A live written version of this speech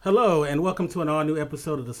Hello, and welcome to an all new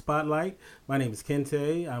episode of The Spotlight. My name is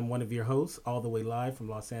Kente. I'm one of your hosts, all the way live from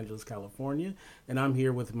Los Angeles, California. And I'm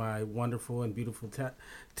here with my wonderful and beautiful,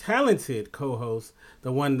 talented co host,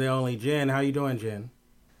 the one, the only Jen. How you doing, Jen?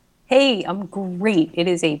 Hey, I'm great. It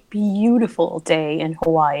is a beautiful day in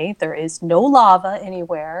Hawaii. There is no lava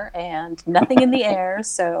anywhere and nothing in the air,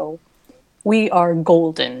 so we are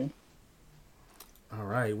golden. All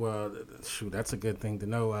right. Well, shoot, that's a good thing to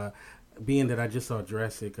know. Being that I just saw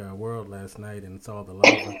Jurassic World last night and saw the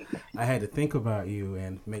lava, I had to think about you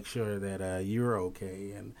and make sure that you're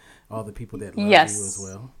okay and all the people that love you as Yes,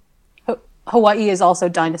 well. Hawaii is also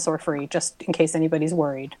dinosaur free, just in case anybody's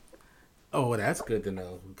worried. Oh, well, that's good to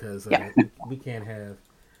know because Yeah. we can't have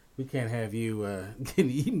you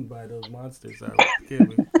getting eaten by those monsters, can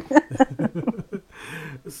we?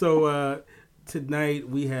 So tonight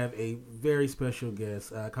we have a very special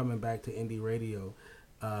guest coming back to Indie Radio,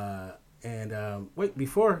 and wait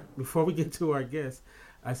before we get to our guest,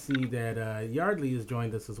 I see that Yardley has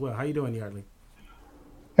joined us as well. How you doing, Yardley?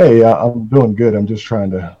 Hey, I'm doing good. I'm just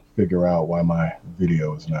trying to figure out why my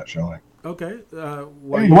video is not showing. Okay,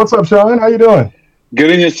 while Hey, you what's up, Sean? How you doing?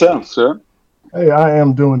 Good in yourself, sir. Hey, I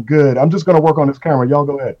am doing good. I'm just gonna work on this camera. Y'all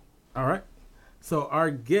go ahead. all right. So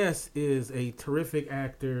our guest is a terrific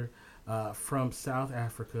actor from South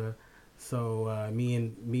Africa. So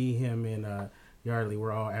him, and Yardley,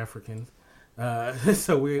 we're all Africans.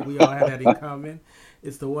 So we all have that in common.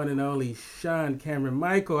 It's the one and only Sean Cameron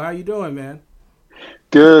Michael. How you doing, man?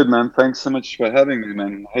 Good, man. Thanks so much for having me,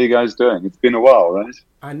 man. How you guys doing? It's been a while, right?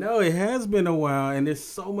 I know it has been a while, and there's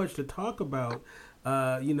so much to talk about.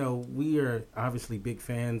 We are obviously big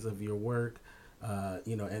fans of your work.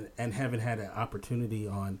 And haven't had an opportunity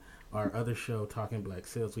on our other show, Talking Black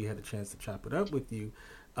Sales. We had a chance to chop it up with you.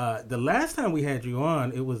 The last time we had you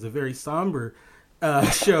on, it was a very somber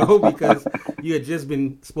show because you had just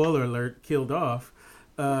been, spoiler alert, killed off.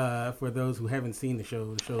 For those who haven't seen the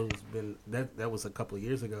show's been that was a couple of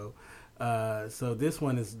years ago. So this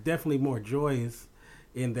one is definitely more joyous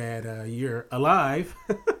in that you're alive.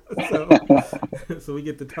 so so we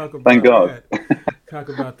get to talk Thank about God. that. Talk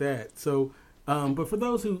about that. So, but for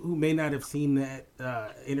those who may not have seen that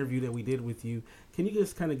interview that we did with you, can you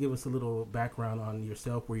just kind of give us a little background on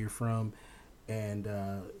yourself, where you're from, and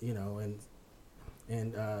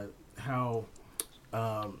and how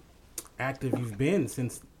active you've been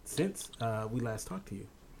since we last talked to you?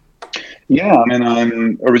 Yeah, I mean,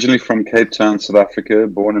 I'm originally from Cape Town, South Africa,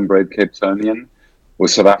 born and bred Cape Townian or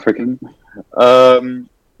South African.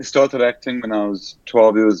 I started acting when I was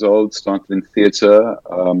 12 years old, started in theatre.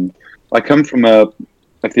 I come from a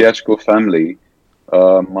theatrical family.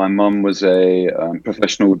 My mum was a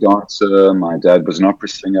professional dancer, my dad was an opera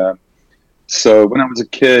singer. So when I was a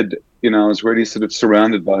kid, I was really sort of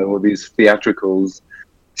surrounded by all these theatricals,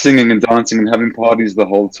 singing and dancing and having parties the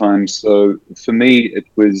whole time. So for me, it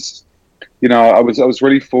was, I was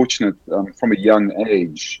really fortunate from a young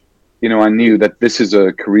age. I knew that this is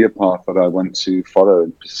a career path that I want to follow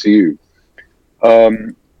and pursue.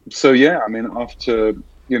 So yeah, I mean, after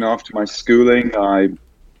my schooling, I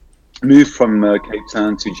moved from Cape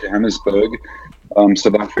Town to Johannesburg,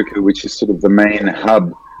 South Africa, which is sort of the main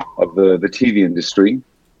hub of the TV industry,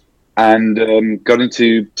 and got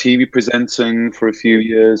into TV presenting for a few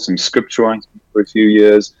years, some script writing for a few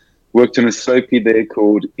years. Worked on a soapy there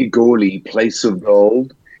called Igoli, Place of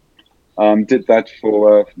Gold. Did that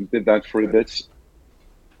for a bit,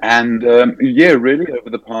 and yeah, really over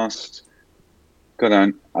the past,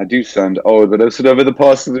 God, I do sound old, but over the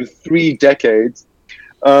past sort of 3 decades,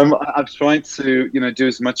 I've tried to do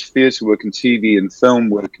as much theatre work and TV and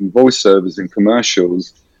film work and voiceovers and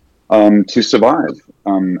commercials to survive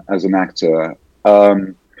as an actor.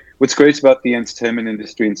 What's great about the entertainment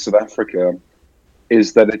industry in South Africa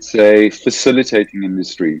is that it's a facilitating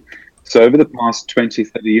industry. So over the past 20,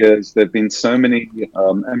 30 years, there have been so many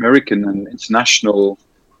American and international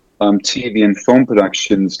TV and film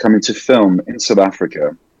productions coming to film in South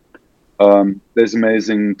Africa. There's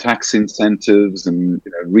amazing tax incentives and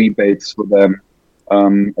rebates for them.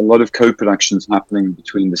 A lot of co-productions happening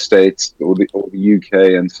between the States or the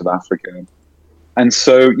UK and South Africa. And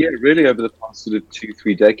so, yeah, really over the past sort of 2,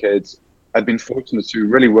 3 decades, I've been fortunate to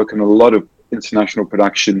really work on a lot of international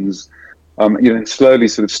productions, and slowly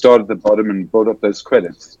sort of start at the bottom and build up those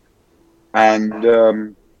credits.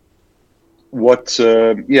 And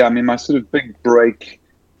yeah, I mean, my sort of big break,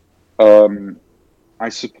 um, I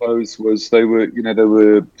suppose, was they were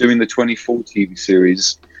doing the 24 TV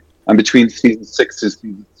series, and between season 6 and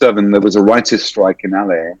season 7, there was a writers' strike in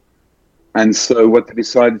LA. And so what they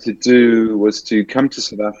decided to do was to come to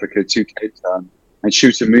South Africa, to Cape Town, and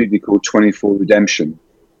shoot a movie called 24 Redemption.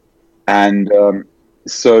 And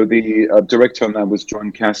so the director on that was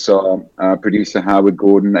John Cassar, producer Howard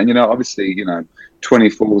Gordon, and obviously,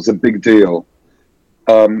 24 was a big deal.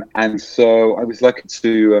 And so I was lucky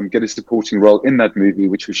to get a supporting role in that movie,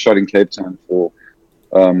 which was shot in Cape Town for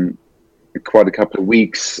quite a couple of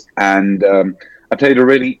weeks. And I played a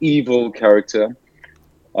really evil character.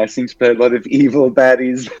 I seem to play a lot of evil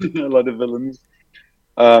baddies, a lot of villains.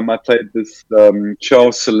 I played this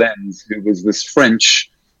Charles Solens, who was this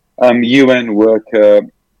French UN worker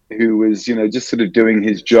who was, just sort of doing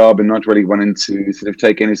his job and not really wanting to sort of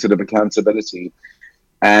take any sort of accountability.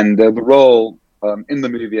 And the role in the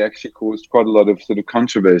movie actually caused quite a lot of sort of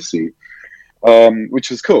controversy, which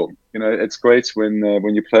was cool. It's great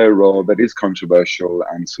when you play a role that is controversial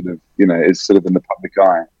and sort of, is sort of in the public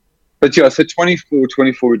eye. But yeah, so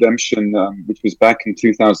 24 Redemption, which was back in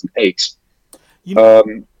 2008.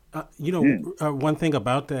 One thing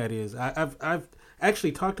about that is I've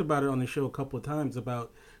actually talked about it on the show a couple of times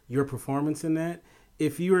about your performance in that.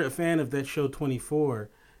 If you're a fan of that show 24,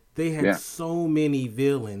 they had so many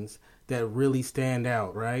villains that really stand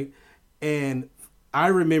out, right? And I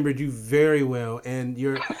remembered you very well, and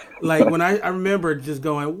you're like when I remember just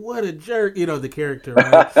going, "What a jerk!" The character,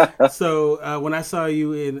 right? So when I saw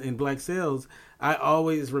you in Black Sails, I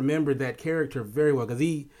always remembered that character very well because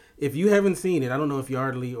if you haven't seen it, I don't know if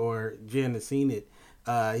Yardley or Jen has seen it.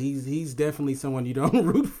 He's definitely someone you don't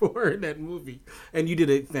root for in that movie, and you did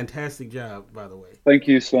a fantastic job, by the way. Thank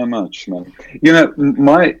you so much, man.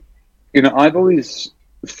 I've always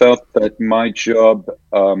felt that my job,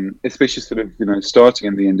 especially sort of starting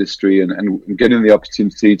in the industry and getting the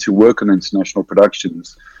opportunity to work on international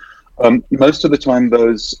productions, most of the time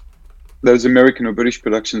those American or British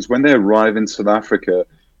productions, when they arrive in South Africa,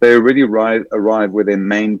 they already arrive with their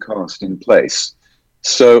main cast in place.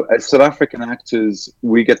 So as South African actors,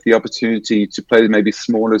 we get the opportunity to play maybe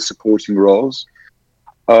smaller supporting roles.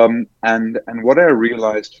 And what I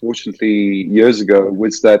realized, fortunately, years ago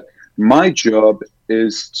was that my job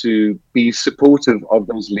is to be supportive of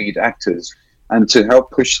those lead actors and to help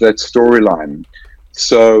push that storyline.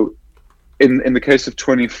 So in the case of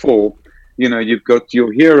 24, you've got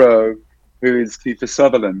your hero, who is Kiefer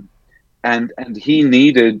Sutherland, and he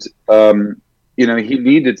needed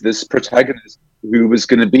this protagonist who was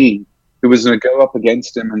going to go up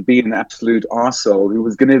against him and be an absolute arsehole, who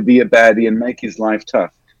was going to be a baddie and make his life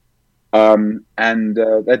tough.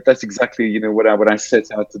 That's exactly what I set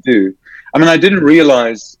out to do. I mean, I didn't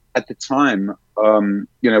realize at the time, when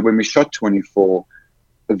we shot 24,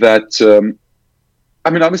 that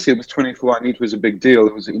obviously it was 24. I knew it was a big deal.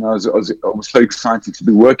 It was I was so excited to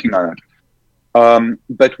be working on it.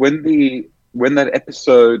 But when that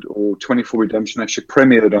episode or 24 Redemption actually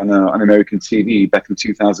premiered on American TV back in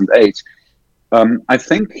 2008, I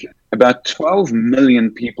think about 12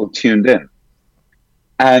 million people tuned in.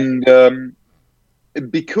 And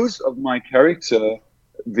because of my character,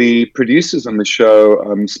 the producers on the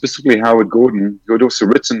show, specifically Howard Gordon, who had also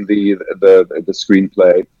written the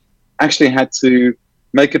screenplay, actually had to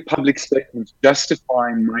make a public statement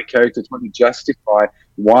justifying my character, trying to justify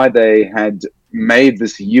why they had made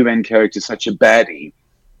this UN character such a baddie.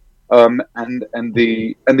 And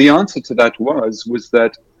the answer to that was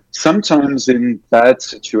that sometimes in bad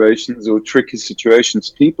situations or tricky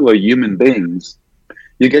situations, people are human beings.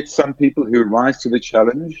 You get some people who rise to the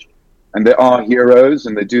challenge and they are heroes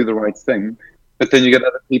and they do the right thing, but then you get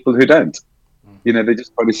other people who don't. They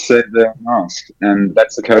just probably save their mask, and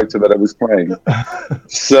that's the character that I was playing.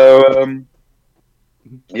 So,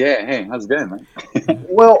 hey, how's it going, man?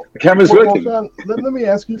 Well, the camera's working. John, let me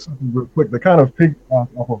ask you something real quick. To kind of pick off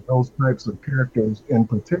of those types of characters in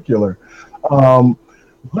particular,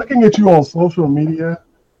 looking at you on social media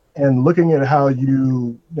and looking at how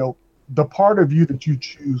the part of you that you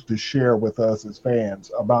choose to share with us as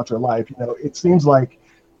fans about your life, it seems like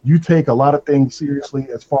you take a lot of things seriously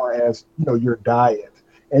as far as, your diet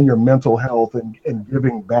and your mental health and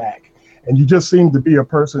giving back. And you just seem to be a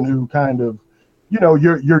person who kind of,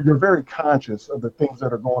 you're very conscious of the things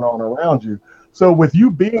that are going on around you. So with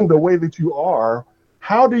you being the way that you are,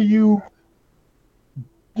 how do you,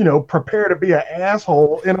 prepare to be an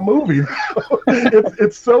asshole in a movie?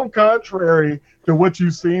 It's so contrary to what you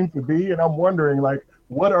seem to be. And I'm wondering, like,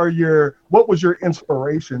 what was your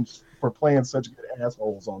inspirations for playing such good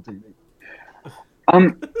assholes on TV?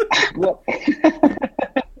 Well,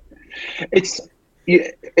 it's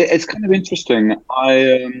kind of interesting.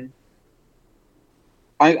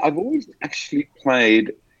 I've always actually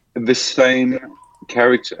played the same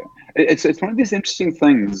character. It's one of these interesting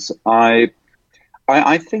things.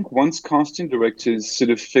 I think once casting directors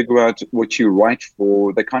sort of figure out what you write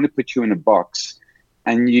for, they kind of put you in a box.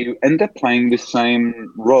 and you end up playing the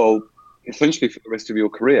same role essentially for the rest of your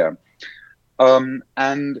career.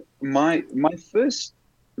 And my first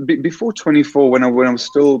before 24, when I was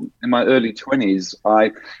still in my early 20s,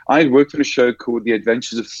 I had worked on a show called The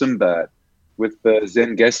Adventures of Sinbad with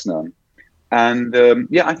Zen Gessner. And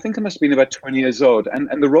I think I must have been about 20 years old.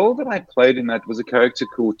 And the role that I played in that was a character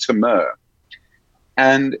called Timur.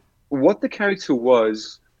 And what the character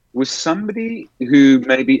was somebody who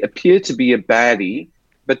maybe appeared to be a baddie,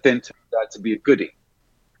 but then turned out to be a goodie.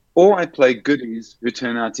 Or I play goodies who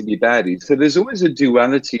turn out to be baddies. So there's always a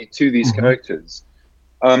duality to these characters.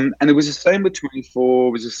 And it was the same with 24,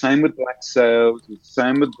 it was the same with Black Sail, it was the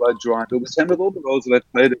same with Blood Drive, it was the same with all the roles that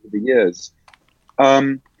I've played over the years.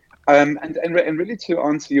 And really to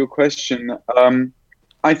answer your question,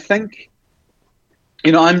 I think,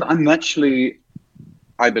 I'm naturally,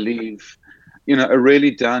 I believe, a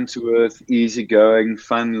really down-to-earth, easygoing,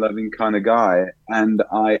 fun-loving kind of guy. And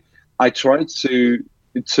I try to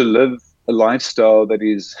live a lifestyle that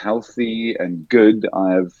is healthy and good.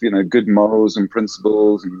 I have, good morals and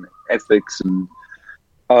principles and ethics. And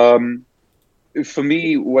for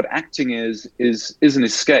me, what acting is an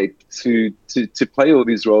escape to play all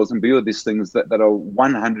these roles and be all these things that are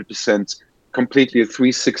 100% completely a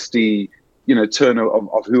 360, turn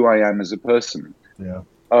of who I am as a person. Yeah.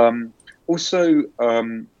 Also,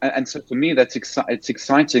 and so for me, it's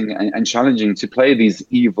exciting and challenging to play these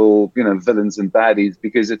evil, villains and baddies,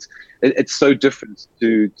 because it's so different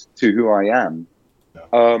to who I am.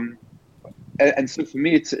 Yeah. And so for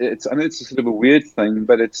me, it's I know it's a sort of a weird thing,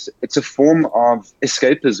 but it's a form of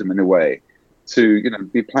escapism in a way, to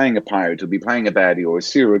be playing a pirate or be playing a baddie or a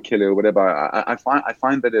serial killer or whatever. I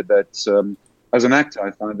find that as an actor,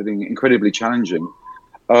 I find it incredibly challenging.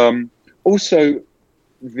 Also,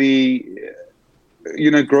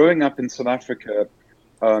 growing up in South Africa,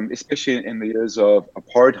 especially in the years of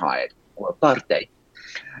apartheid or apartheid,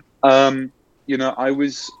 I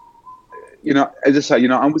was, as I say,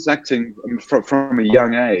 I was acting from a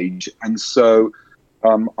young age, and so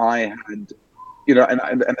I had, and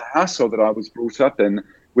the household that I was brought up in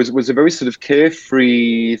was a very sort of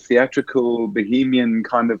carefree, theatrical, bohemian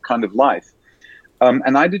kind of life.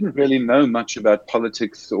 And I didn't really know much about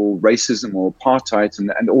politics or racism or apartheid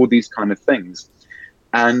and all these kind of things.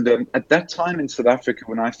 And at that time in South Africa,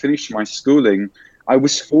 when I finished my schooling, I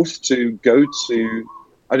was forced to go to,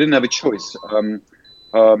 I didn't have a choice. I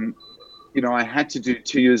had to do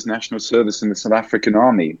 2 years national service in the South African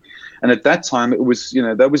Army. And at that time, it was,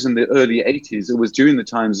 that was in the early 80s. It was during the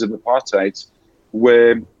times of apartheid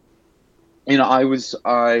where,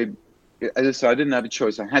 as I said, I didn't have a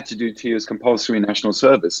choice. I had to do 2 years compulsory national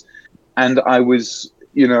service. And I was,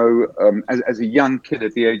 as a young kid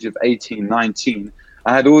at the age of 18, 19,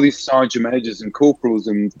 I had all these sergeant majors and corporals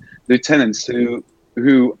and lieutenants who,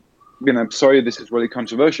 sorry, this is really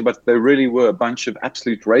controversial, but they really were a bunch of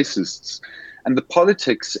absolute racists. And the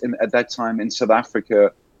politics at that time in South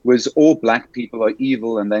Africa was all black people are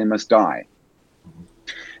evil and they must die.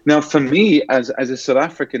 Now, for me, as a South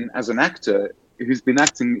African, as an actor, who's been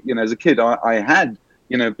acting, as a kid, I had,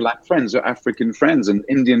 black friends or African friends and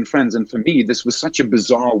Indian friends. And for me, this was such a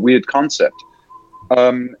bizarre, weird concept.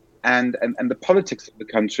 And the politics of the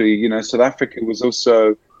country, South Africa was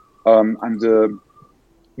also under,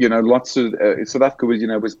 lots of, South Africa was,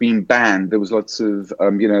 was being banned. There was lots of,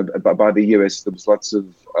 by the US, there was lots of,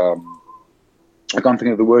 I can't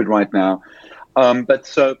think of the word right now. But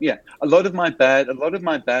so, yeah, a lot of my bad,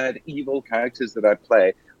 evil characters that I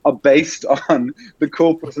play are based on the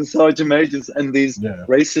corporals and sergeant majors and these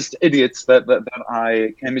racist idiots that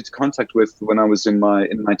I came into contact with when I was in my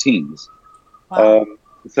teens. Wow.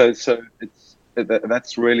 So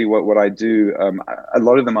that's really what I do. A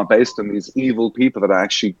lot of them are based on these evil people that I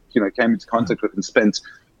actually came into contact with and spent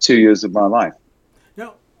 2 years of my life.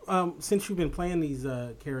 Now, since you've been playing these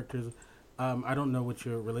characters, I don't know what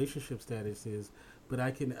your relationship status is, but I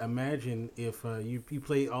can imagine if you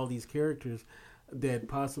play all these characters, that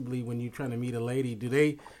possibly when you're trying to meet a lady, do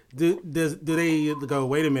they go,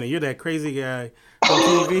 wait a minute, you're that crazy guy from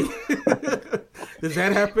TV? Does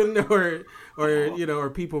that happen, or are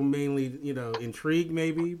people mainly intrigued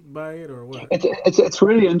maybe by it, or what? It's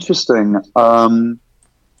really interesting.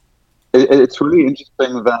 It's really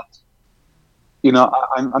interesting that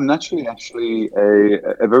I'm naturally actually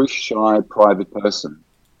a very shy, private person,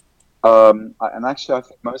 and actually I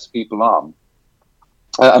think most people are,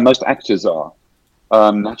 and most actors are.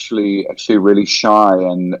 Naturally actually really shy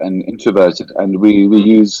and introverted, and we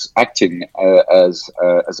use acting as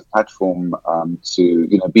a platform to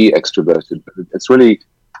be extroverted. But it's really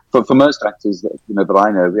for most actors that I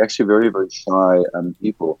know, we're actually very, very shy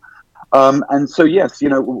people. And so, yes,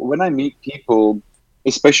 when I meet people,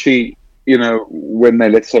 especially, when they,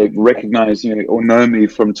 let's say, recognize, or know me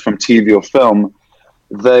from TV or film,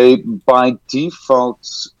 they by default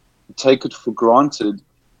take it for granted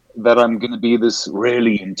that I'm going to be this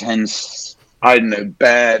really intense, I don't know,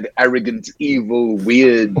 bad, arrogant, evil,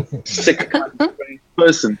 weird, sick kind of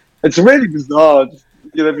person. It's really bizarre,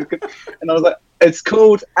 and I was like, it's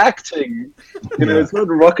called acting, it's not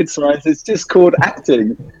rocket science, it's just called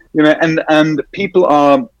acting, and people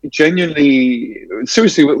are genuinely,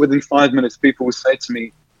 seriously, within 5 minutes, people will say to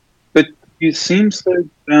me, but you seem so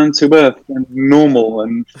down to earth and normal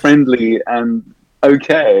and friendly and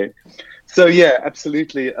okay. So yeah,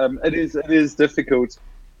 absolutely. It is difficult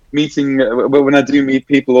meeting, when I do meet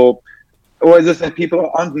people, or as I said,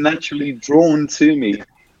 people aren't naturally drawn to me,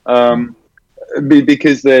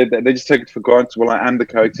 because they just take it for granted. Well, I am the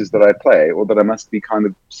characters that I play, or that I must be kind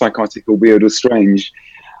of psychotic or weird or strange.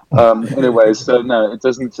 Anyway, so no, it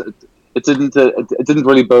doesn't. It didn't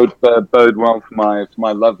really bode well for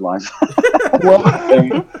my love life. Well,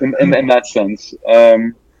 in that sense.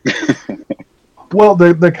 Well,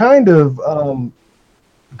 the kind of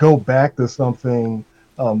go back to something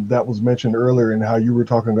that was mentioned earlier, and how you were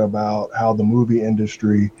talking about how the movie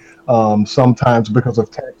industry sometimes, because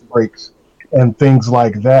of tax breaks and things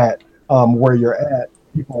like that, where you're at,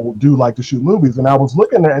 people do like to shoot movies. And I was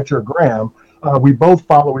looking at your gram. We both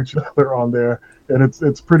follow each other on there, and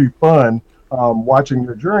it's pretty fun watching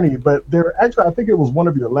your journey. But there, actually, I think it was one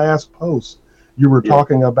of your last posts. You were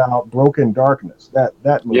talking about Broken Darkness, that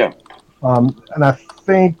movie. Yeah. And I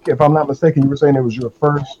think, if I'm not mistaken, you were saying it was your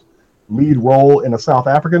first lead role in a South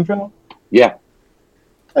African film? Yeah.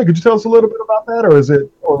 Hey, could you tell us a little bit about that,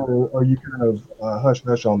 or are you kind of hush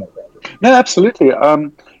hush on that? No, absolutely.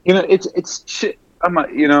 I've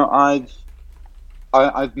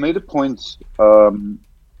made a point.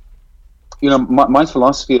 My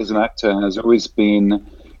philosophy as an actor has always been,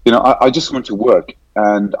 I just want to work,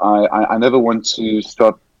 and I never want to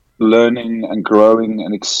stop learning and growing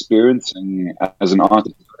and experiencing as an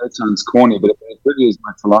artist. That sounds corny, but it really is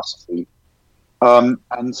my philosophy.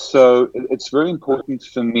 And so it's very important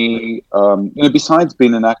for me, besides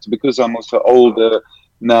being an actor, because I'm also older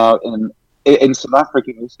now. In South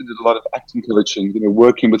Africa, I also did a lot of acting coaching,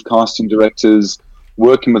 working with casting directors,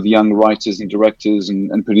 working with young writers and directors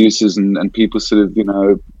and producers and people sort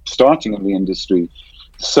of, starting in the industry.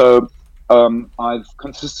 So I've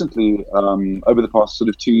consistently, over the past sort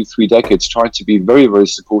of 2-3 decades, tried to be very, very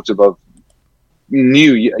supportive of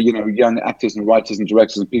new, young actors and writers and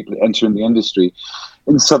directors and people entering the industry.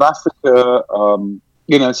 In South Africa,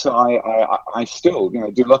 so I still,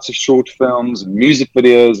 do lots of short films and music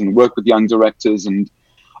videos and work with young directors. And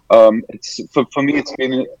it's for me, it's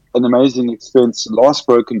been an amazing experience. Last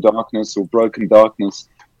Broken Darkness, or Broken Darkness,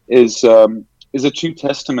 is a true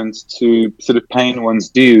testament to sort of paying one's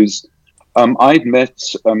dues. I'd met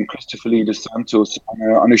Christopher Lee dos Santos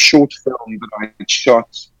on a short film that I had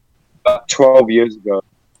shot about 12 years ago.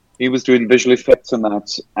 He was doing visual effects on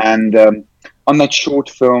that, and on that short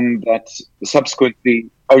film that subsequently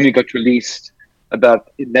only got released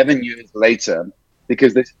about 11 years later,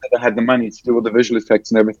 because they never had the money to do all the visual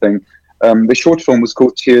effects and everything. The short film was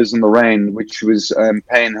called Tears in the Rain, which was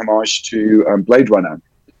paying homage to Blade Runner.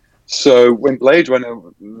 So when Blade Runner,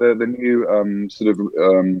 the new sort of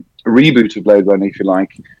reboot of Blade Runner, if you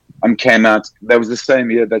like, came out, that was the same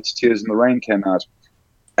year that Tears in the Rain came out.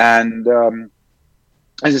 And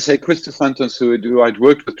as I say, Chris dos Santos, who I'd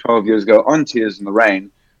worked with 12 years ago on Tears in the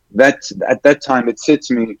Rain, at that time it said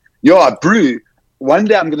to me, "Yo, Brew, one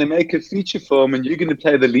day I'm going to make a feature film and you're going to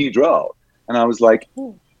play the lead role." And I was like,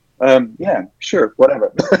 yeah, sure,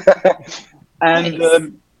 whatever. And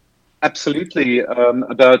nice. Absolutely.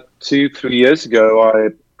 About 2-3 years ago, I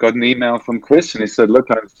got an email from Chris, and he said, "Look,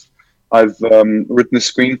 I've written a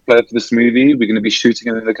screenplay for this movie. We're going to be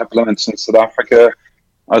shooting it in a couple of months in South Africa.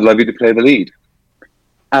 I'd love you to play the lead."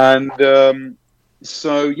 And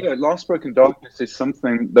so, yeah, Last Broken Darkness is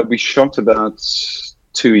something that we shot about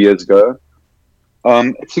 2 years ago.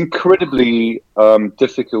 It's incredibly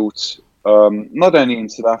difficult, not only in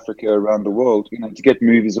South Africa, around the world, to get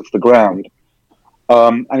movies off the ground.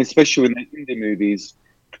 And especially when they're indie movies.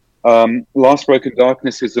 Last Broken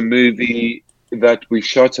Darkness is a movie that we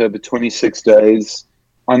shot over 26 days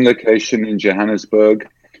on location in Johannesburg.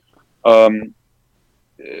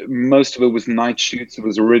 Most of it was night shoots. It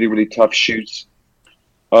was a really, really tough shoot.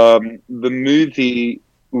 The movie,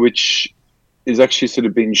 which is actually still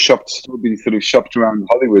being shopped around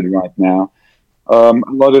Hollywood right now. A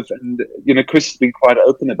lot of, and Chris has been quite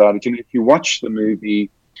open about it. If you watch the movie,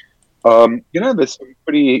 there's some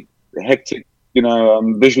pretty hectic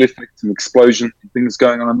visual effects and explosions and things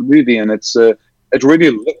going on in the movie, and it really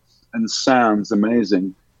looks and sounds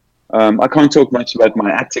amazing. I can't talk much about my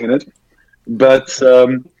acting in it, but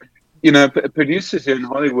producers here in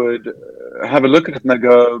Hollywood have a look at it and they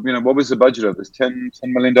go, what was the budget of this? $10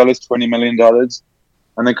 million, $20 million?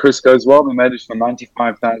 And then Chris goes, well, we made it for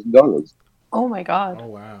 $95,000. Oh my God. Oh,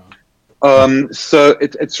 wow. So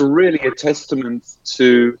it's really a testament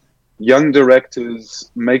to young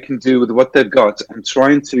directors making do with what they've got and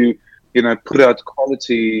trying to, put out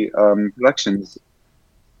quality productions.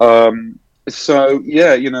 Last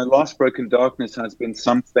Broken Darkness has been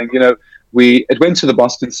something. It went to the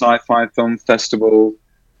Boston Sci-Fi Film Festival,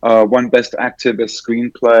 won Best Actor, Best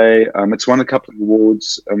Screenplay. It's won a couple of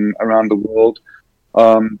awards around the world.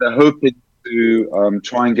 They're hoping to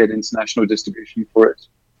try and get international distribution for it.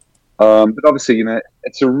 But obviously,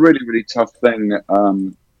 it's a really, really tough thing,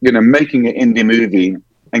 making an indie movie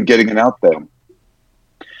and getting it out there.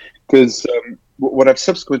 Because what I've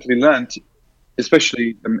subsequently learned,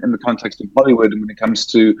 especially in the context of Hollywood and when it comes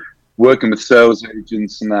to working with sales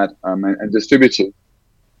agents and that and distributors,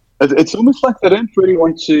 it's almost like they don't really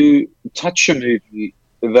want to touch a movie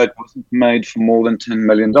that wasn't made for more than $10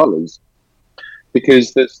 million.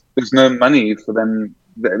 Because there's no money for them,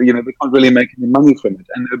 they can't really make any money from it,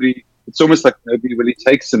 and it's almost like nobody really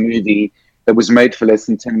takes a movie that was made for less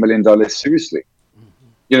than $10 million seriously.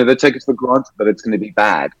 Mm-hmm. They take it for granted that it's going to be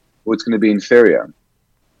bad or it's going to be inferior.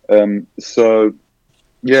 When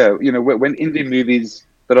indie movies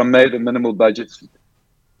that are made at minimal budgets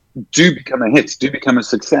do become a hit, do become a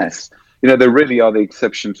success, they really are the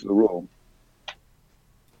exception to the rule.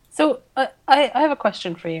 So I have a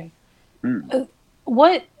question for you.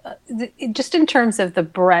 What, just in terms of the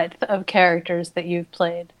breadth of characters that you've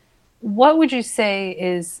played, what would you say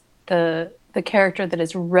is the character that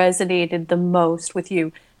has resonated the most with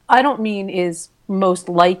you? I don't mean is most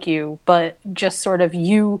like you, but just sort of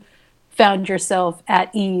you found yourself at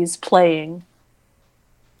ease playing.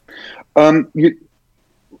 After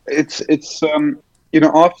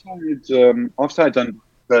I'd done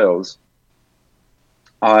sales,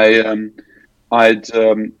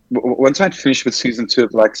 once I'd finished with season 2 of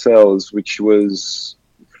Black Sails, which was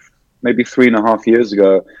maybe 3.5 years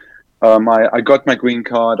ago, I got my green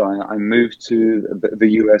card. I moved to the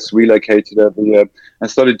US, relocated over here,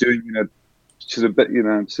 and started doing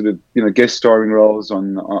guest starring roles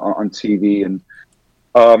on TV, and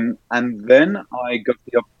then I got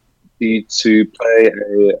the opportunity to play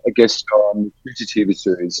a guest star on the Twitter TV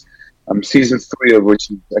series, season 3 of which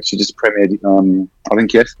actually just premiered I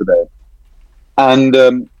think yesterday. And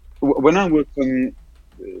when I worked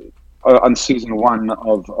on season 1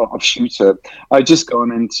 of Shooter, I just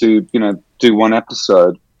gone in to do one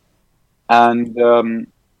episode, and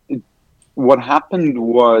what happened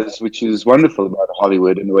was, which is wonderful about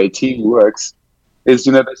Hollywood and the way TV works, is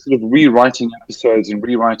they're sort of rewriting episodes and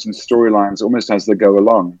rewriting storylines almost as they go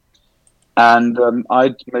along. And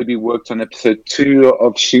I'd maybe worked on episode 2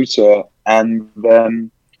 of Shooter, and then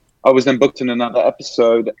I was then booked in another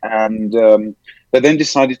episode, and they then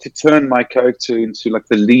decided to turn my character into like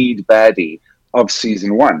the lead baddie of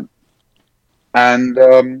season 1.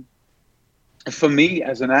 And for me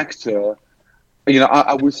as an actor,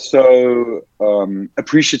 I was so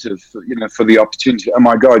appreciative, for the opportunity. Oh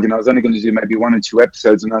my God, I was only going to do maybe 1 or 2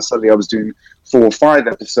 episodes, and now suddenly I was doing 4 or 5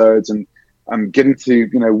 episodes, and I'm getting to,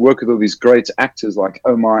 work with all these great actors like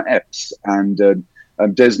Omar Epps and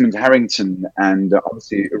Desmond Harrington, and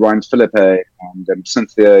obviously Ryan Philippe and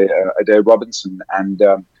Cynthia Adair Robinson. And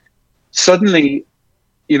suddenly,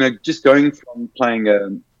 just going from playing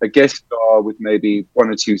a guest star with maybe 1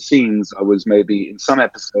 or 2 scenes, I was maybe in some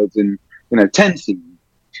episodes in 10 scenes.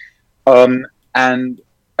 And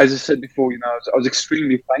as I said before, I was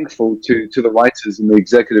extremely thankful to the writers and the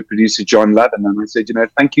executive producer, John Lavin. And I said,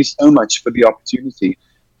 thank you so much for the opportunity.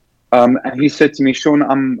 And he said to me, Sean,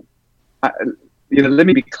 let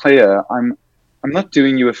me be clear. I'm not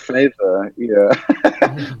doing you a favor here.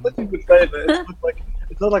 I'm not doing you a favor.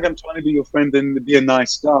 It's not like I'm trying to be your friend and be a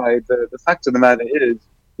nice guy. The fact of the matter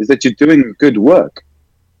is that you're doing good work.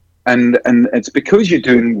 And it's because you're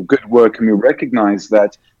doing good work, and we recognize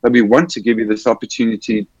that we want to give you this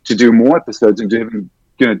opportunity to do more episodes and do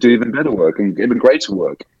even better work and even greater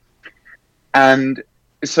work. And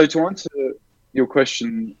so, to answer your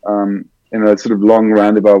question in a sort of long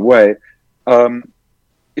roundabout way,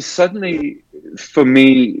 suddenly for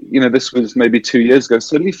me, this was maybe 2 years ago.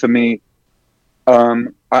 Suddenly for me,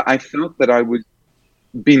 I felt that I was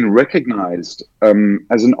being recognized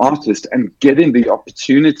as an artist and getting the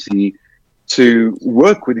opportunity to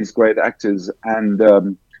work with these great actors.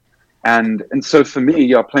 And And so for me,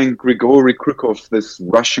 yeah, playing Grigory Krukov, this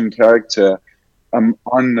Russian character,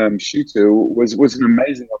 on Shooter was an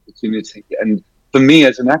amazing opportunity. And for me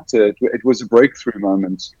as an actor, it was a breakthrough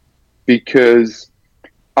moment, because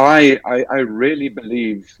I really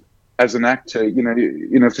believe as an actor,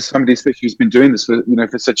 for somebody especially who's been doing this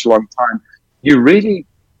for such a long time, you really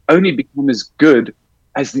only become as good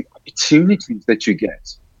as the opportunities that you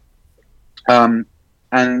get. And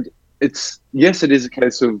it is a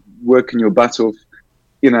case of working your butt off,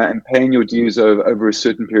 and paying your dues over a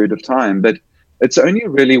certain period of time. But it's only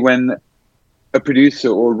really when a producer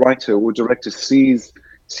or writer or director sees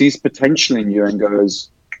potential in you and goes,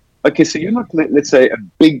 okay, so you're not, let's say, a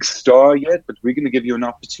big star yet, but we're going to give you an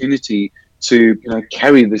opportunity to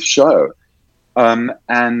carry this show. I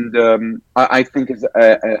think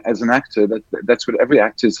as an actor, that's what every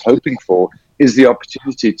actor is hoping for, is the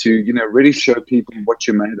opportunity to really show people what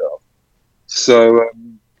you're made of. So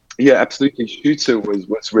yeah, absolutely, Shooter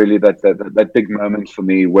was really that big moment for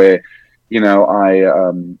me where I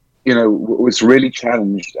was really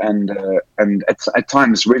challenged and at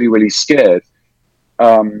times really, really scared,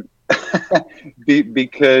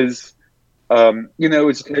 because it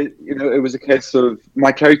was a case of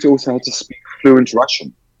my character also had to speak fluent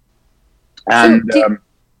Russian. And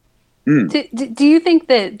do you think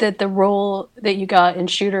that the role that you got in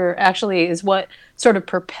Shooter actually is what sort of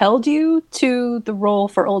propelled you to the role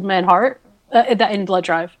for Old Man Heart in Blood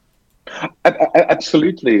Drive?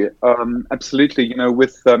 Absolutely, absolutely.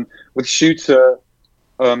 With Shooter,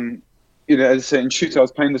 as I say, in Shooter, I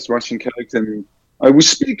was playing this Russian character, and I was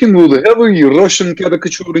speaking with a heavy Russian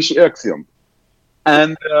caricaturish accent,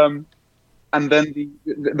 and then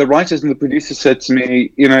the writers and the producer said to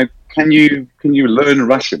me, can you learn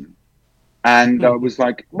Russian? And I was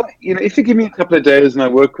like, well, if you give me a couple of days and I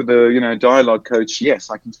work with a dialogue coach, yes,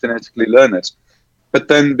 I can phonetically learn it. But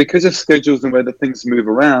then, because of schedules and where the things move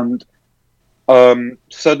around,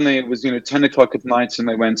 suddenly it was 10 o'clock at night, and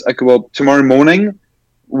they went, okay, well, tomorrow morning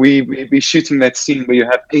we'll be shooting that scene where you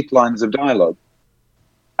have 8 lines of dialogue.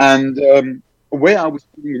 And where I was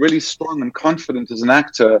feeling really strong and confident as an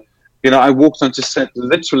actor, I walked onto set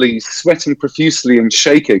literally sweating profusely and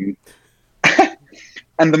shaking.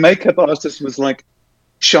 And the makeup artist was like,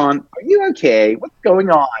 Sean, are you okay? What's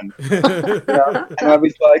going on? And I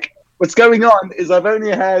was like, what's going on is I've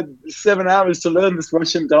only had 7 hours to learn this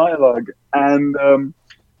Russian dialogue, and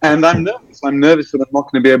I'm nervous. I'm nervous that I'm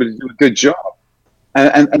not going to be able to do a good job.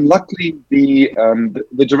 And luckily, the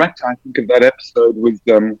director, I think, of that episode was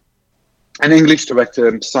an English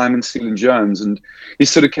director, Simon Seelan-Jones, and he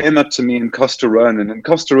sort of came up to me in Costa Ronin, and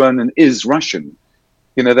Costa Ronin is Russian.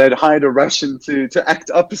 They'd hired a Russian to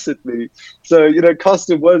act opposite me. So,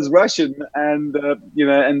 Costa was Russian, and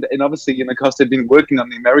obviously, Costa had been working on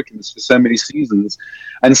the Americans for so many seasons.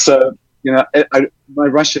 And so, my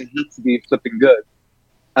Russian had to be flipping good.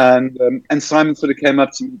 And Simon sort of came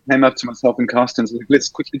up to myself and Costa and said, let's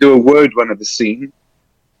quickly do a word run of the scene.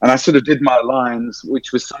 And I sort of did my lines,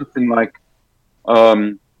 which was something like, how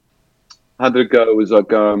did it go? It was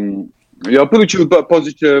like, я получил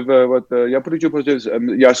positive,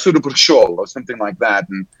 я сюда пришел, or something like that.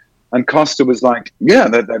 And Costa was like, yeah,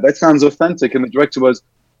 that sounds authentic. And the director was,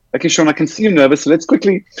 okay, Sean, I can see you nervous, so let's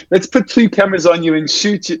put 2 cameras on you and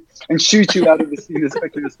shoot you out of the scene as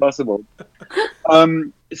quickly as possible.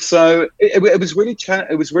 So it was really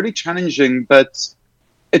challenging, but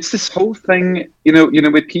it's this whole thing,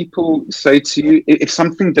 where people say to you, if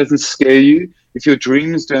something doesn't scare you, if your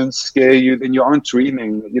dreams don't scare you, then you aren't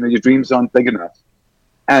dreaming. Your dreams aren't big enough.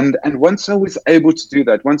 And once I was able to do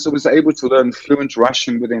that, once I was able to learn fluent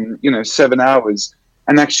Russian within 7 hours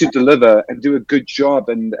and actually deliver and do a good job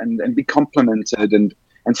and be complimented and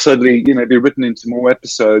suddenly be written into more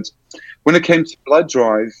episodes. When it came to Blood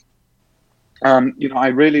Drive, I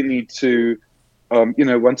really need to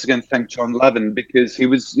once again thank John Levin, because he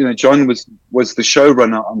was John was the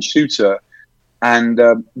showrunner on Shooter. And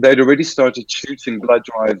they'd already started shooting Blood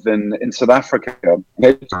Drive in South Africa.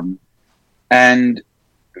 And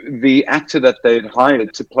the actor that they'd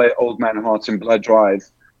hired to play Old Man Heart in Blood Drive,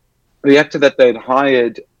 it's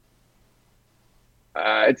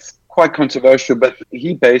quite controversial, but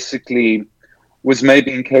he basically was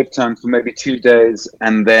maybe in Cape Town for maybe 2 days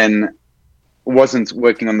and then wasn't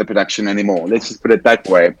working on the production anymore. Let's just put it that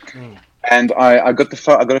way. And I got a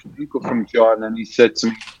phone call from John, and he said to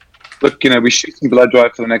me, look, we're shooting Blood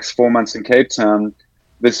Drive for the next 4 months in Cape Town.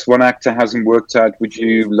 This one actor hasn't worked out. Would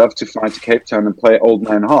you love to fly to Cape Town and play Old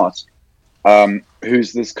Man Heart,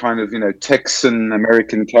 who's this kind of Texan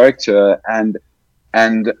American character? And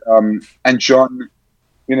John,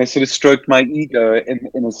 sort of stroked my ego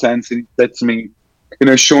in a sense, and he said to me,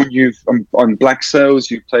 Sean, you've on Black Sails,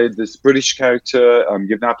 you played this British character.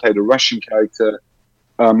 You've now played a Russian character.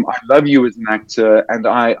 I love you as an actor, and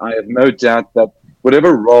I have no doubt that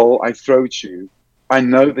whatever role I throw at you, I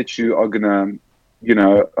know that you are gonna,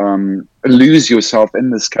 lose yourself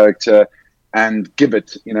in this character and give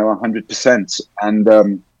it, 100%.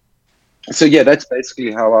 And so yeah, that's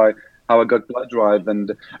basically how I got Blood Drive,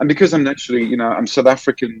 and because I'm naturally, I'm South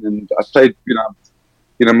African, and I played,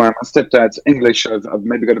 my stepdad's English. I've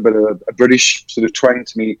maybe got a bit of a British sort of twang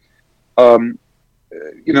to me.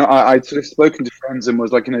 I'd sort of spoken to friends and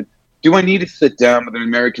was like, do I need to sit down with an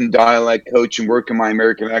American dialect coach and work on my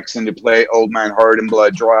American accent to play Old Man Heart and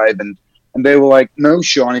Blood Drive? And they were like, no,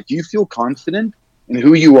 Sean, if you feel confident in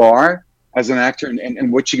who you are as an actor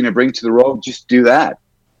and what you're going to bring to the role, just do that.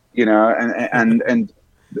 And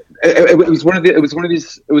it was one of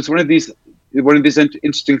these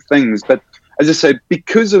interesting things. But as I said,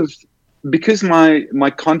 because my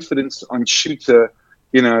confidence on Shooter,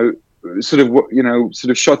 sort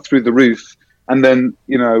of shot through the roof. And then,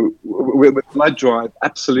 with Blood Drive,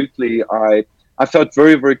 absolutely, I felt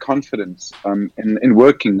very, very confident in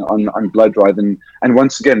working on Blood Drive and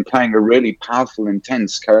once again playing a really powerful,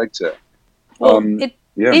 intense character. Well,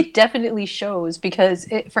 it definitely shows, because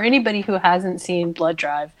for anybody who hasn't seen Blood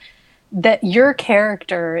Drive, that your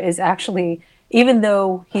character is actually, even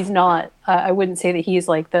though he's not, I wouldn't say that he's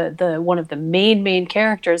like the one of the main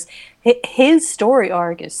characters, his story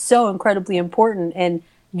arc is so incredibly important, and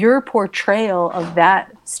your portrayal of that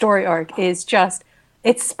story arc is just,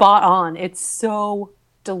 it's spot on. It's so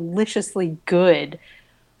deliciously good.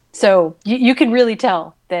 So you can really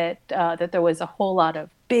tell that that there was a whole lot of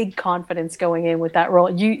big confidence going in with that role.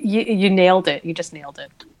 You nailed it. You just nailed it.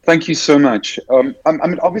 Thank you so much. I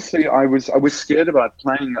mean, obviously, I was scared about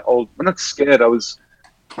playing old. Well, not scared. I was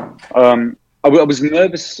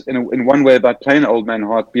nervous in one way about playing Old Man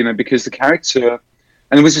Heart, because the character,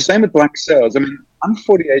 and it was the same with Black Sails. I mean, I'm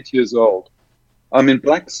 48 years old. In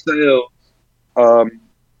Black Sails,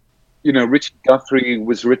 Richard Guthrie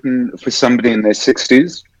was written for somebody in their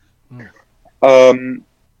 60s.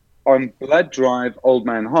 On Blood Drive, Old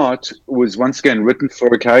Man Heart was once again written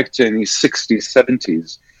for a character in his 60s,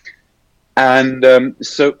 70s. And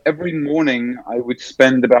so every morning I would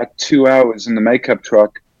spend about 2 hours in the makeup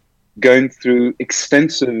truck going through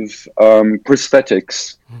extensive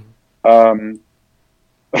prosthetics. Where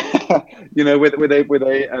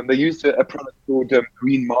they used a product called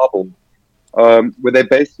green marble, where they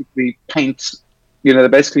basically paint,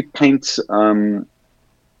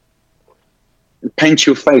 paint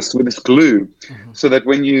your face with this glue, so that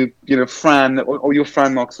when you frown, all your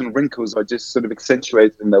frown marks and wrinkles are just sort of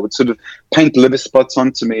accentuated, and they would sort of paint liver spots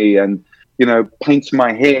onto me, and paint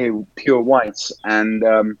my hair pure white. And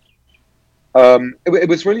it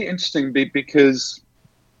was really interesting because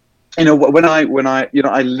when I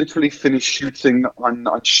literally finished shooting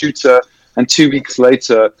on Shooter, and 2 weeks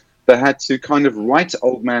later they had to kind of write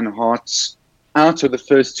Old Man Hearts out of the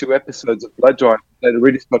first 2 episodes of Blood Drive. They'd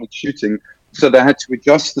already started shooting, so they had to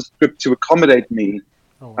adjust the script to accommodate me.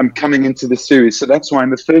 I'm coming into the series. So that's why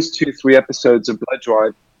in the first 2-3 episodes of Blood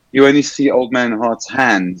Drive, you only see Old Man Heart's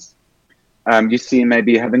hands. You see him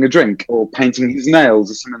maybe having a drink or painting his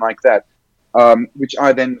nails or something like that. Which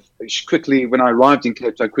I then quickly, when I arrived in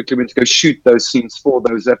Cape Town, I quickly went to go shoot those scenes for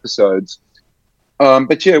those episodes.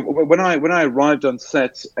 But yeah, when I arrived on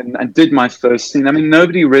set and did my first scene, I mean,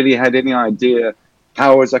 nobody really had any idea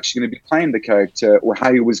how I was actually going to be playing the character, or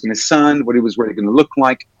how he was going to sound, what he was really going to look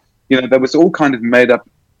like. That was all kind of made up,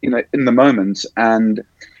 in the moment. And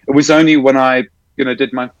it was only when I,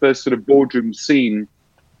 did my first sort of boardroom scene,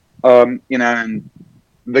 and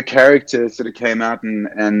the character sort of came out,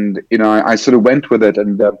 and I sort of went with it.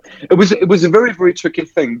 And it was a very, very tricky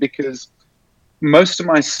thing, because most of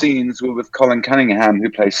my scenes were with Colin Cunningham, who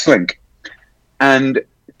plays Slink. And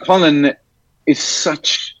Colin is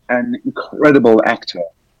such an incredible actor.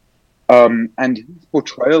 And his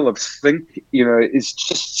portrayal of Slink, is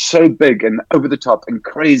just so big and over the top and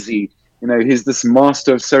crazy. He's this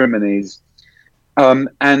master of ceremonies.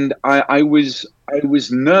 And I was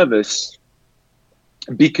nervous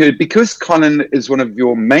because Colin is one of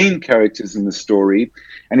your main characters in the story,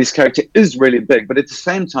 and his character is really big, but at the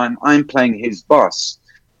same time, I'm playing his boss.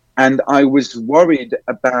 And I was worried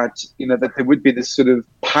about, that there would be this sort of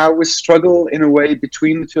power struggle in a way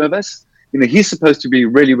between the two of us. He's supposed to be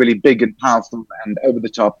really, really big and powerful and over the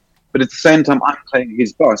top, but at the same time, I'm playing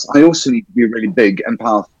his boss. I also need to be really big and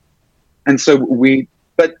powerful. And so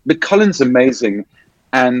but Colin's amazing.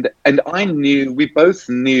 And we both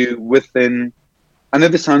knew within, I know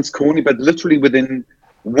this sounds corny, but literally within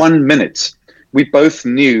 1 minute, we both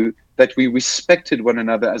knew that we respected one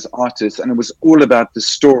another as artists, and it was all about the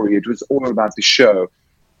story. It was all about the show.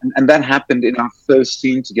 And that happened in our first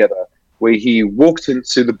scene together, where he walked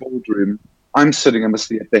into the boardroom. I'm sitting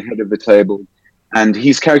obviously at the head of the table, and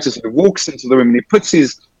his character sort of walks into the room and he puts his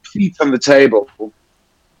feet on the table.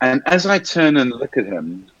 And as I turn and look at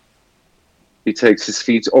him, he takes his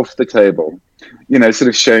feet off the table, sort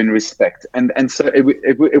of showing respect. And so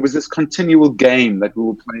it was this continual game that we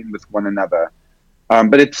were playing with one another.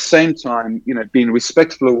 But at the same time, being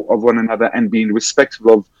respectful of one another and being respectful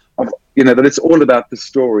of that it's all about the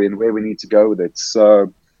story and where we need to go with it.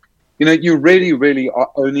 So, you really, really are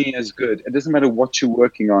only as good. It doesn't matter what you're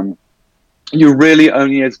working on. You're really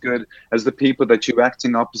only as good as the people that you're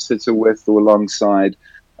acting opposite or with or alongside.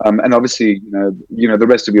 And obviously, the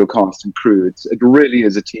rest of your cast and crew. It really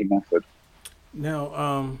is a team effort. Now,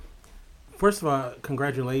 first of all,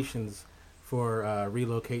 congratulations for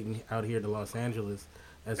relocating out here to Los Angeles,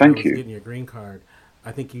 as well as getting your green card.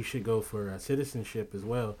 I think you should go for citizenship as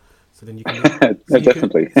well, so then you can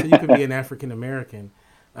you can be an African American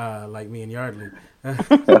like me and Yardley.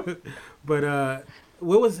 But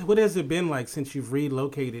what has it been like since you've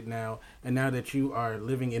relocated now, and now that you are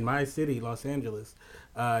living in my city, Los Angeles?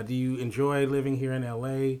 Do you enjoy living here in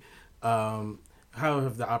LA? How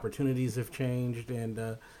have the opportunities have changed? And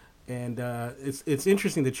it's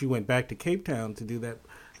interesting that you went back to Cape Town to do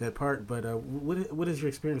that part. But what has your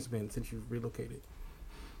experience been since you've relocated?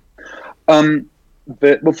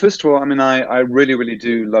 Well, first of all, I mean, I really, really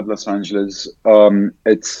do love Los Angeles.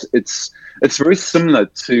 It's very similar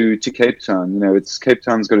to Cape Town. Cape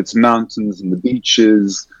Town's got its mountains and the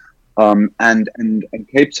beaches, and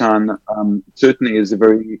Cape Town certainly is a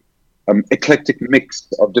very eclectic mix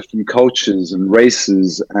of different cultures and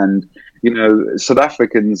races. And South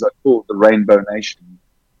Africans are called the Rainbow Nation,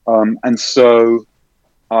 and so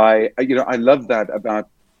I love that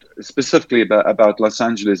specifically about Los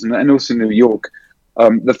Angeles and also New York.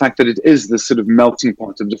 The fact that it is this sort of melting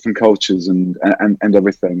pot of different cultures and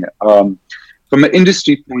everything. From an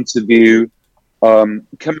industry point of view,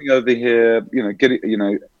 coming over here,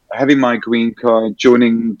 having my green card,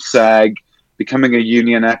 joining SAG, becoming a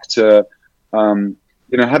union actor,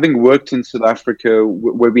 having worked in South Africa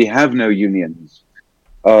where we have no unions,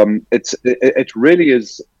 it really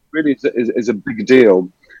is a big deal.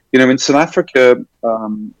 In South Africa,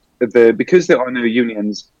 because there are no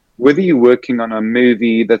unions, whether you're working on a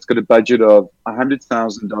movie that's got a budget of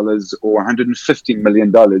 $100,000 or $150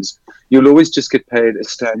 million, you'll always just get paid a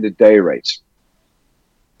standard day rate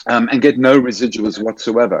and get no residuals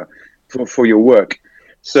whatsoever for your work.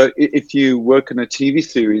 So if you work on a TV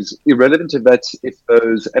series, irrelevant of that, if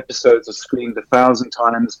those episodes are screened 1,000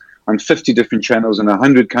 times on 50 different channels in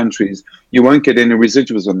 100 countries, you won't get any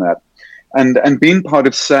residuals on that. And being part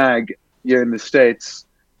of SAG here in the States,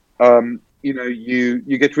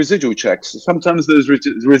 you get residual checks. Sometimes those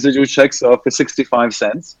residual checks are for 65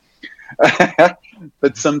 cents,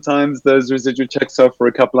 but sometimes those residual checks are for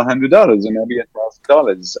a couple of $100 or maybe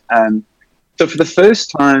 $1,000. And so for the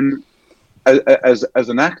first time as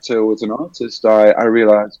an actor or as an artist, I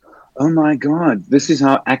realized, oh my God, this is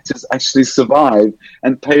how actors actually survive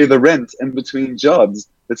and pay the rent in between jobs.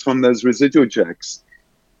 That's from those residual checks.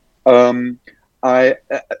 And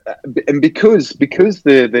because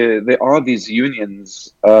there are these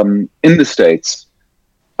unions in the States,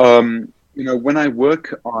 when I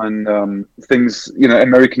work on things,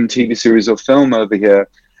 American TV series or film over here,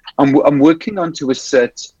 I'm working onto a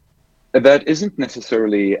set that isn't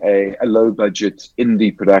necessarily a low budget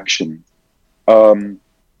indie production. I'm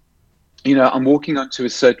walking onto a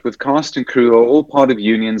set with cast and crew are all part of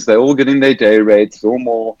unions. They're all getting their day rates. They're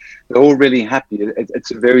all really happy.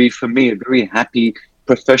 It's for me, a very happy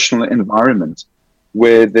professional environment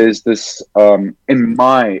where there's this, in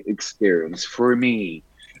my experience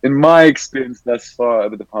thus far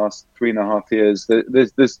over the past 3.5 years,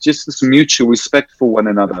 there's just this mutual respect for one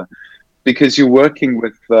another, because you're working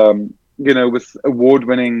with, with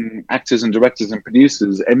award-winning actors and directors and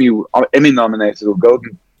producers, Emmy nominated or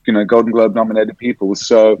Golden Globe nominated people.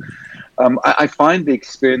 So I find the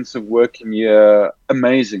experience of working here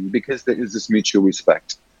amazing because there is this mutual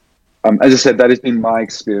respect. As I said, that has been my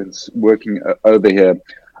experience working over here.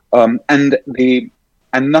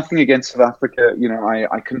 And nothing against South Africa.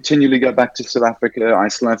 I continually go back to South Africa. I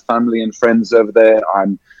still have family and friends over there.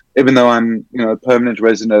 Even though I'm a permanent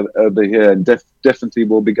resident over here, and definitely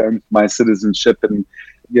will be going for my citizenship in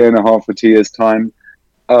a year and a half or 2 years' time.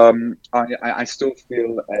 I still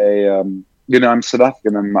feel I'm South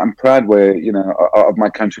African. I'm proud of my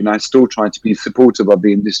country, and I still try to be supportive of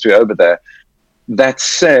the industry over there. That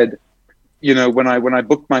said, when I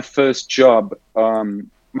booked my first job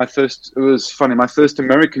it was funny. My first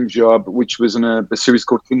American job, which was in a series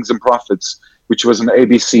called Kings and Prophets, which was on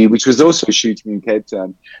ABC, which was also shooting in Cape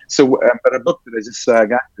Town. So, but I booked it as a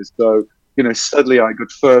SAG actor. So, suddenly I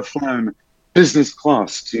got flown business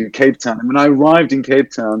class to Cape Town. And when I arrived in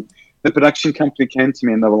Cape Town, the production company came to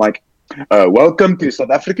me and they were like, welcome to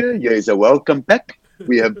South Africa. Here's a welcome pack.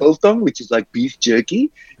 We have biltong, which is like beef jerky,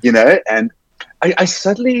 and I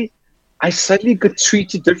suddenly got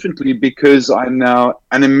treated differently because I'm now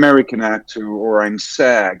an American actor or I'm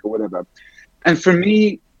SAG or whatever. And for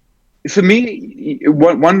me,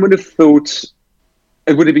 one would have thought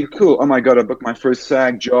it would have been cool. Oh my God, I booked my first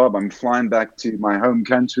SAG job. I'm flying back to my home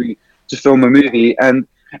country to film a movie. And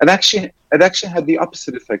it actually had the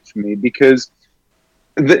opposite effect for me because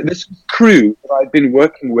this crew that I'd been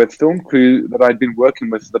working with, film crew that I'd been working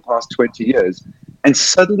with for the past 20 years, and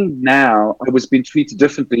suddenly now I was being treated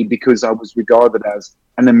differently because I was regarded as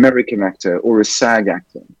an American actor or a SAG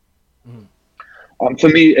actor. For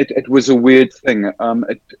me, it was a weird thing,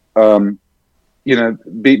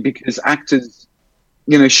 because actors,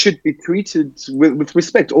 should be treated with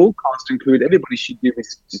respect. All cast included, everybody should be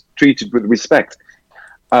treated with respect.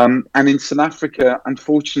 And in South Africa,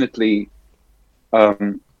 unfortunately,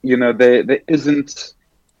 there isn't,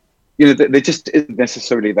 there just isn't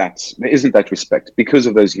necessarily that. There isn't that respect because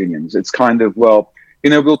of those unions. It's kind of, well,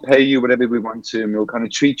 we'll pay you whatever we want to, and we'll kind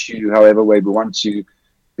of treat you however way we want to.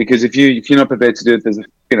 Because if you're not prepared to do it, there's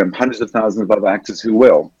hundreds of thousands of other actors who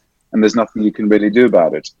will, and there's nothing you can really do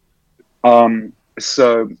about it.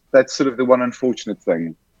 So that's sort of the one unfortunate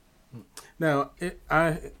thing. Now,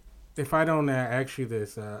 if I don't ask you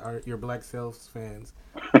this, your Black Sails fans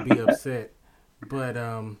would be upset. But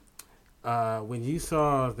when you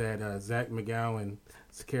saw that Zach McGowan's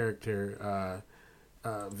character,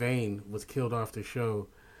 Vane, was killed off the show,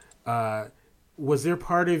 was there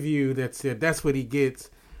part of you that said that's what he gets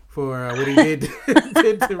for what he did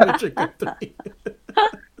to Richard Guthrie?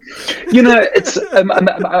 It's.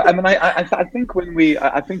 I think when we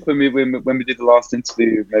did the last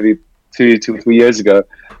interview, maybe 2 or 3 years ago,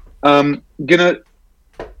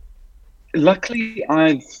 luckily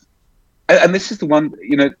and this is the one,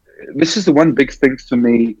 this is the one big thing for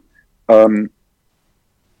me, over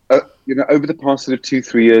the past sort of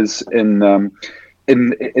 2-3 years in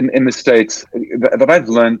the States, that I've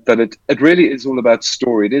learned that it really is all about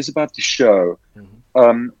story. It is about the show.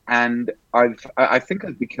 And I think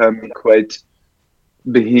I've become quite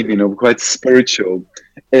bohemian or quite spiritual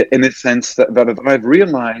in a sense that I've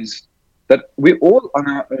realized that we're all on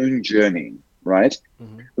our own journey, right?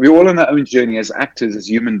 We're all on our own journey as actors, as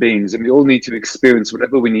human beings, and we all need to experience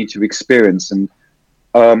whatever we need to experience. And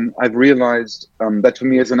I've realized that for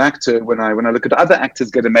me as an actor, when I look at other actors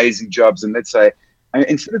get amazing jobs, and let's say,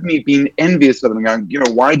 instead of me being envious of them, going,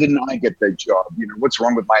 why didn't I get that job? What's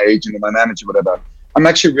wrong with my agent or my manager, whatever. I'm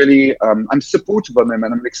actually really, I'm supportive of them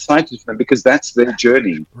and I'm excited for them because that's their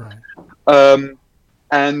journey. Right. But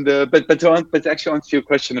to actually answer your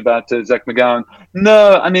question about Zach McGowan,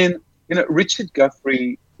 no, I mean, Richard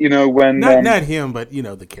Guthrie, when not him, but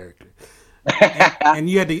the character. and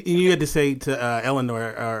you had to say to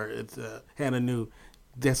Eleanor or Hannah New,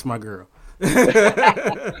 that's my girl.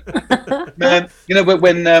 Man,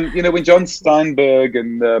 when John Steinberg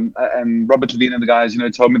and Robert Levine and the guys,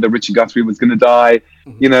 told me that Richard Guthrie was going to die,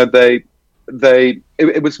 it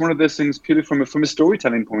was one of those things purely from a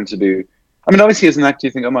storytelling point of view. I mean, obviously, as an actor,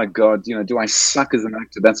 you think, oh my God, do I suck as an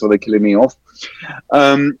actor? That's why they're killing me off.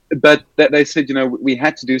 But they said, we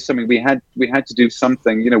had to do something. We had to do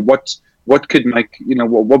something. What could make,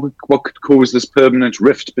 what could cause this permanent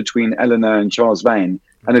rift between Eleanor and Charles Vane?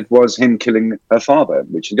 And it was him killing her father,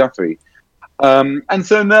 Richard Guthrie. And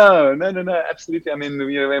so, no, absolutely. I mean,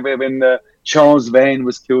 when Charles Vane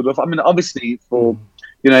was killed off, I mean, obviously,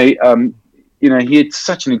 he had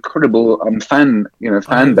such an incredible fan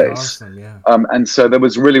base. Awesome, yeah. And so that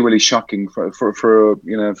was really, really shocking for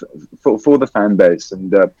the fan base.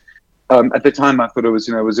 And at the time, I thought it was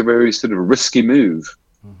a very sort of risky move.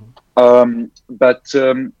 I mean,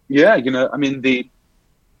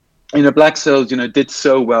 Black Sails, did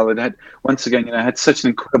so well. It had, once again, had such an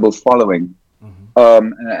incredible following,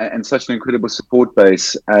 and such an incredible support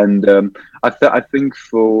base. And I think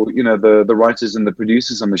for the writers and the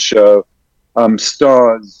producers on the show,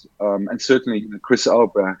 Stars, and certainly Chris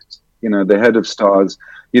Albrecht, the head of Stars,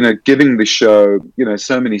 giving the show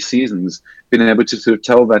so many seasons, being able to sort of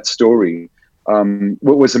tell that story,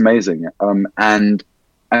 what was amazing. And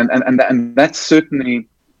that's certainly.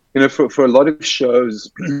 For a lot of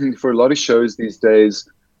shows, these days,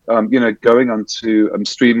 going onto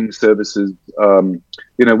streaming services,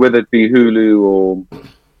 whether it be Hulu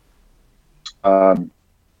or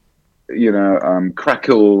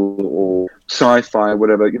crackle or sci-fi,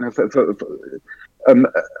 whatever.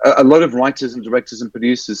 A lot of writers and directors and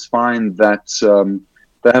producers find that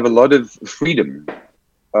they have a lot of freedom.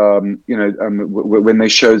 When their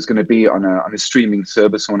show is going to be on a streaming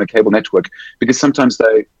service or on a cable network, because sometimes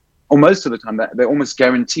or most of the time, they're almost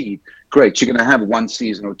guaranteed, great, you're going to have 1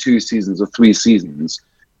 season or 2 seasons or 3 seasons.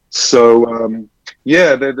 So,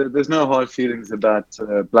 there's no hard feelings about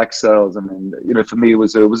Black Sails. I mean, for me, it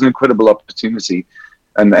was an incredible opportunity,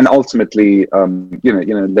 and ultimately,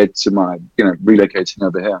 led to my, relocating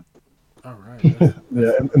over here. All right.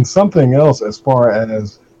 Yeah, and something else as far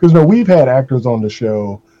as, because we've had actors on the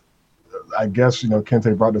show. I guess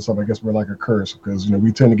Kente brought this up. I guess we're like a curse because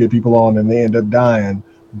we tend to get people on and they end up dying.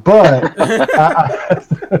 But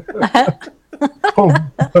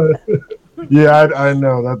yeah, I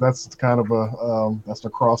know that's kind of that's the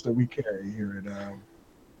cross that we carry here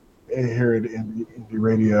at Indie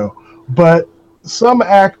Radio. But some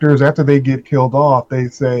actors, after they get killed off, they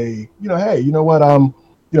say, hey, you know what?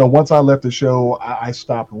 Once I left the show, I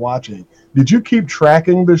stopped watching. Did you keep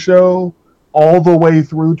tracking the show all the way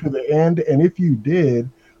through to the end? And if you did,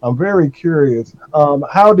 I'm very curious.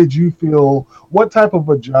 How did you feel? What type of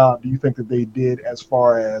a job do you think that they did as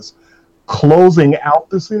far as closing out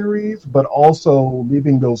the series, but also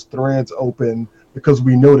leaving those threads open? Because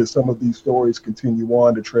we know that some of these stories continue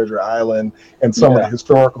on to Treasure Island, and some of the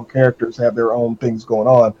historical characters have their own things going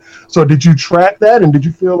on. So did you track that, and did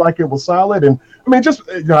you feel like it was solid? And I mean, just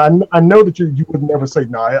I know that you would never say,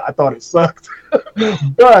 no, I thought it sucked.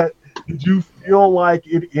 But did you feel like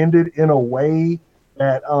it ended in a way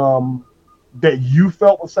that that you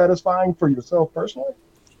felt was satisfying for yourself personally?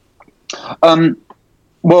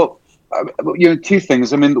 Well, 2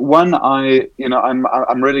 things. I mean, one,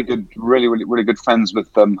 I'm really good friends with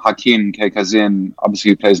Hakeem Kekazin,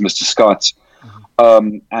 obviously, who plays Mr. Scott,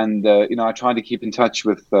 and I try to keep in touch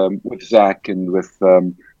with Zach and with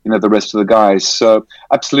the rest of the guys. So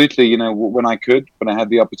absolutely, when I had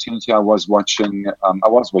the opportunity, I was watching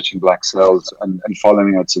Black Sails and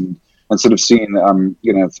following it and sort of seeing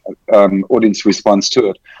audience response to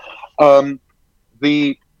it.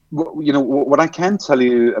 What I can tell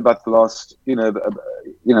you about the last,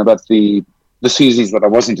 about the seasons that I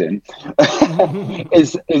wasn't in,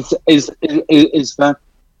 is that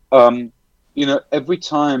every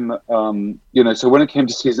time, so when it came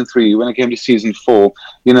to season 3, when it came to season 4,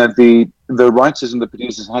 the writers and the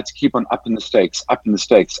producers had to keep on upping the stakes.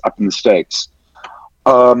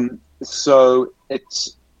 So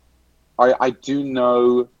I do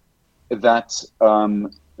know that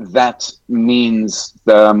that means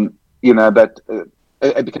that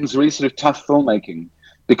it becomes really sort of tough filmmaking,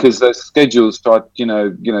 because those schedules start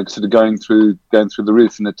sort of going through the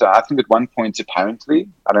roof. And I think at one point, apparently,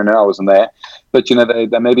 I don't know, I wasn't there, but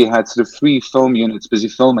they maybe had sort of 3 film units busy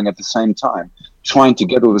filming at the same time, trying to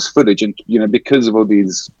get all this footage, and because of all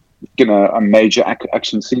these major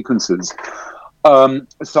action sequences.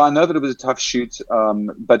 So I know that it was a tough shoot,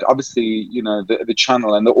 but obviously, the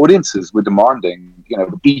channel and the audiences were demanding,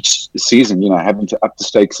 each season, having to up the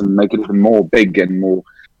stakes and make it even more big and more,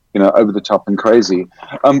 over the top and crazy.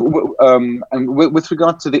 And with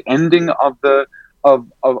regard to the ending of the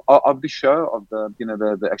show, of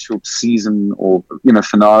the actual season or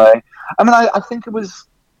finale, I mean, I think it was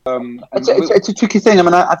it's a tricky thing. I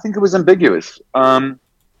mean, I think it was ambiguous, and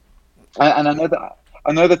I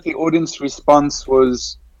know that the audience response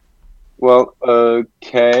was, well,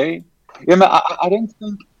 okay. Yeah, I don't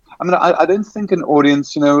think. I mean, I don't think an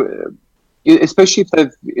audience, especially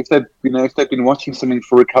if they've been watching something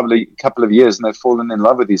for a couple of years and they've fallen in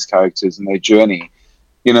love with these characters and their journey,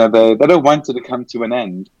 they don't want it to come to an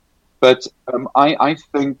end. But I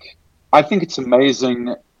think it's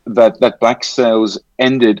amazing that Black Sails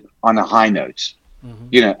ended on a high note. Mm-hmm.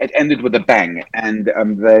 It ended with a bang, and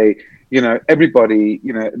they. Everybody,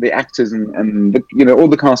 the actors and the, all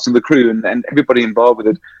the cast and the crew and everybody involved with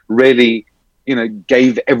it really,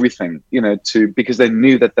 gave everything, because they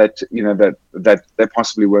knew that they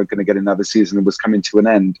possibly weren't going to get another season. It was coming to an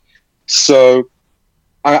end. So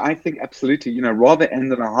I think absolutely, rather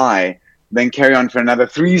end on a high than carry on for another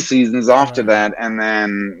 3 seasons after that. And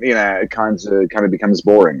then, it kind of becomes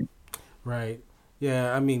boring. Right.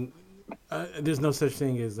 Yeah. I mean, there's no such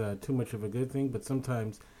thing as too much of a good thing, but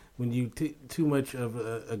sometimes when you too much of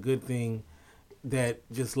a good thing that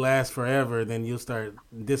just lasts forever, then you'll start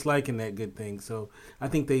disliking that good thing. So I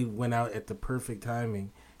think they went out at the perfect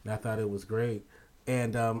timing, and I thought it was great.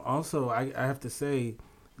 And also, I have to say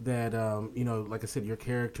that, like I said, your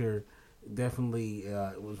character definitely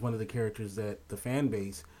was one of the characters that the fan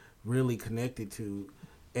base really connected to.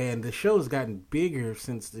 and the show has gotten bigger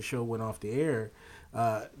since the show went off the air,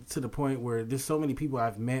 to the point where there's so many people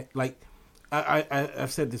I've met. Like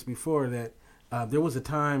I've said this before, that there was a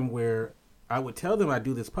time where I would tell them I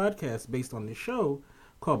do this podcast based on this show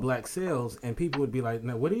called Black Sales, and people would be like,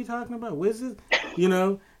 "No, what are you talking about? What is it?" You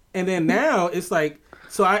know. And then now it's like,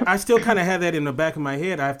 so I still kind of have that in the back of my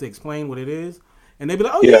head. I have to explain what it is, and they'd be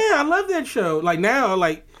like, "Oh yeah, I love that show." Like now,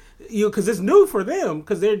 like because it's new for them,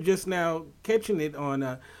 because they're just now catching it on.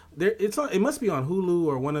 It must be on Hulu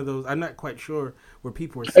or one of those. I'm not quite sure where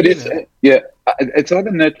people are seeing it. Yeah, it's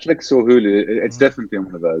either Netflix or Hulu. It's definitely on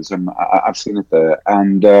one of those. I've seen it there,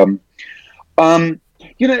 and you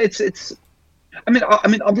know, it's. I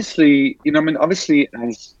mean, obviously,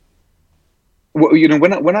 as well, you know,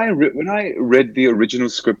 when I read the original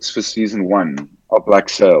scripts for season 1 of Black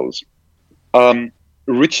Sails,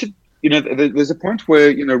 Richard, you know, there's a point where,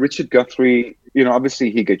 you know, Richard Guthrie, you know, obviously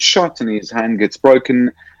he gets shot and his hand gets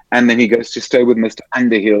broken, and then he goes to stay with Mr.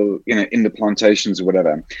 Underhill, you know, in the plantations or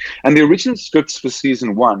whatever. And the original scripts for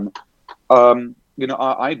season 1, you know,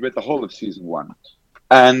 I'd read the whole of season 1,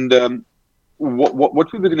 and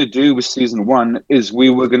what we were going to do with season 1 is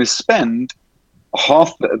we were going to spend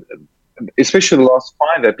half, especially the last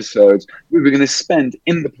 5 episodes, we were going to spend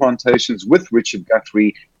in the plantations with Richard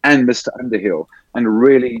Guthrie and Mr. Underhill, and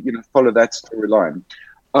really, you know, follow that storyline.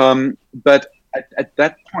 But at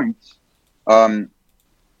that point,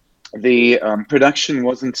 the production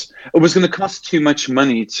wasn't. It was going to cost too much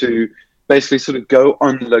money to basically sort of go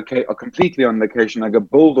on location, or completely on location. I go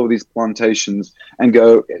build all these plantations and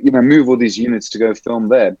go, you know, move all these units to go film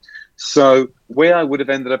there. So where I would have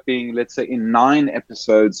ended up being, let's say, in 9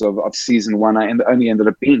 episodes of season 1, I only ended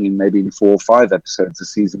up being in maybe in 4 or 5 episodes of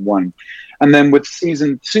season 1. And then with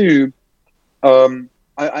season 2,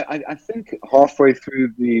 I think halfway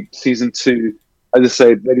through the season 2, as I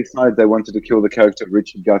say, they decided they wanted to kill the character of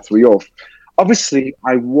Richard Guthrie off. Obviously,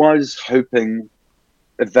 I was hoping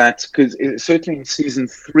that, because certainly in season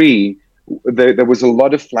 3, there was a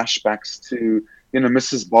lot of flashbacks to, you know,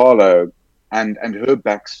 Mrs. Barlow and her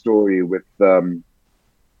backstory with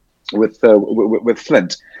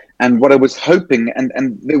Flint. And what I was hoping,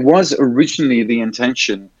 and there was originally the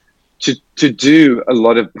intention to do a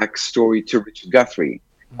lot of backstory to Richard Guthrie.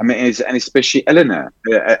 I mean, and especially Eleanor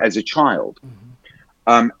as a child.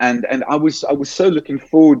 And I was so looking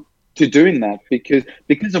forward to doing that,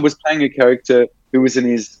 because I was playing a character who was in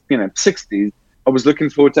his, you know, 60s. I was looking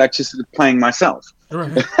forward to actually sort of playing myself,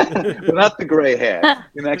 right. Without the grey hair.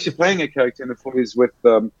 You know, actually playing a character in the 40s with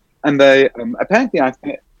and they apparently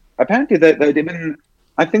they'd been,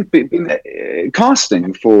 I think, been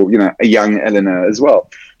casting for, you know, a young Eleanor as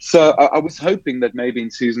well. So I was hoping that maybe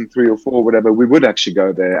in season 3 or 4, whatever, we would actually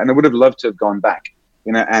go there, and I would have loved to have gone back,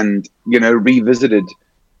 you know, and, you know, visited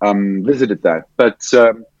that. But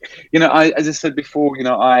you know, as I said before, you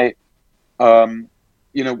know,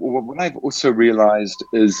 you know, what I've also realized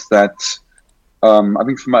is that, I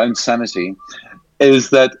think for my own sanity, is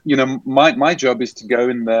that, you know, my job is to go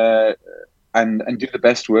in there and do the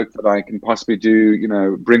best work that I can possibly do, you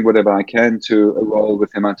know, bring whatever I can to a role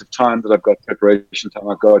with the amount of time that I've got, preparation time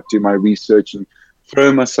I've got, do my research and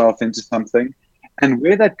throw myself into something. And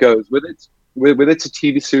where that goes, whether it's a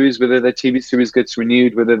TV series, whether that TV series gets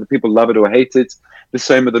renewed, whether the people love it or hate it, the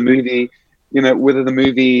same with the movie, you know, whether the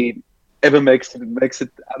movie ever makes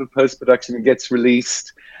it out of post-production and gets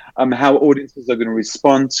released, how audiences are going to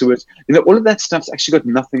respond to it. You know, all of that stuff's actually got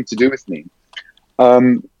nothing to do with me.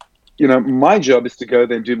 You know, my job is to go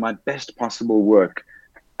there and do my best possible work,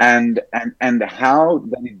 and how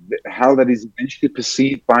that is eventually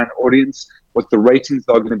perceived by an audience, what the ratings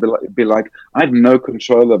are going to be like. I have no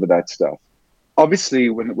control over that stuff. Obviously,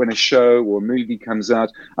 when a show or a movie comes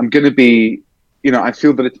out, I'm going to be, you know, I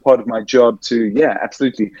feel that it's part of my job to, yeah,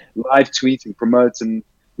 absolutely, live tweet and promote and,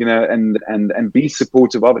 you know, and be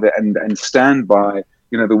supportive of it and stand by,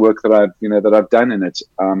 you know, the work that I've done in it,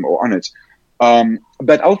 or on it.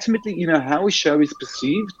 But ultimately, you know, how a show is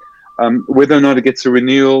perceived, whether or not it gets a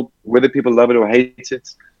renewal, whether people love it or hate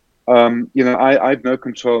it, you know, I have no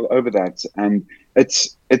control over that. And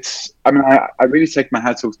it's I mean, I really take my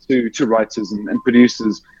hat off to writers and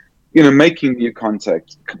producers, you know, making new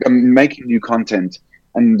content,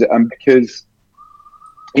 and because,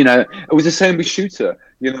 you know, it was the same with Shooter.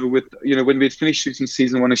 You know, when we had finished shooting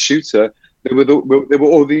season 1 of Shooter, there were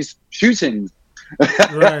all these shootings.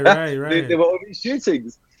 Right. There were all these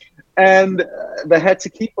shootings, and they had to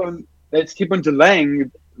keep on delaying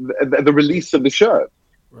the release of the show,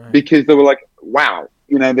 right. Because they were like, wow,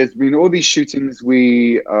 you know, there's been all these shootings.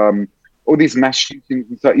 all these mass shootings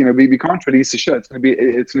and stuff. We can't release the show. It's going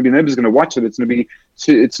to be nobody's going to watch it. It's going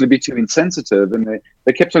to be too insensitive. And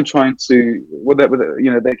they kept on trying to,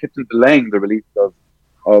 they kept on delaying the release of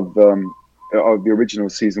the original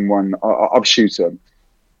season 1 of Shooter.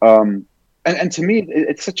 And to me,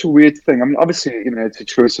 it's such a weird thing. I mean, obviously, it's a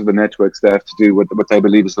choice of the networks. They have to do what they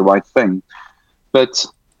believe is the right thing. But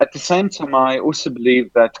at the same time, I also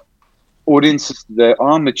believe that audiences today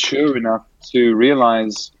are mature enough to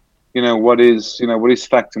realize, what is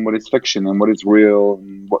fact and what is fiction, and what is real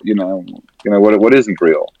and what isn't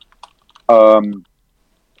real.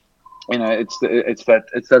 It's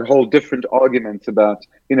that whole different argument about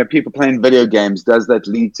people playing video games. Does that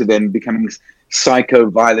lead to them becoming psycho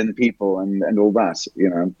violent people and all that?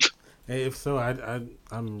 Hey, if so,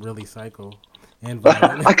 I'm really psycho and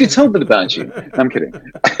violent. I could tell that about you. I'm kidding.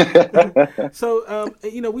 So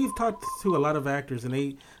we've talked to a lot of actors, and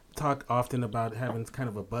they talk often about having kind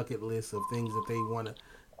of a bucket list of things that they want to,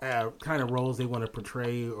 kind of roles they want to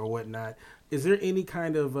portray or whatnot. Is there any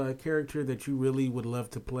kind of character that you really would love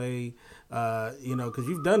to play? Because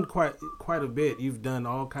you've done quite a bit. You've done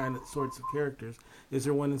all kinds of sorts of characters. Is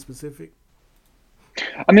there one in specific?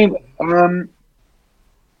 I mean,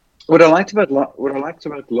 what I liked about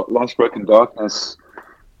Last Broken Darkness,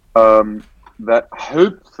 that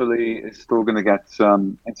hopefully is still going to get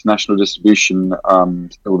international distribution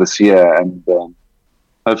still this year, and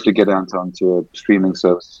hopefully get onto a streaming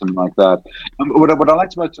service, something like that. What I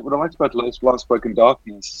liked about Last Broken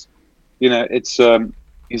Darkness,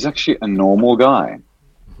 he's actually a normal guy.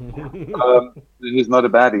 He's not a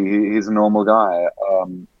baddie. He's a normal guy.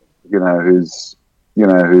 Who's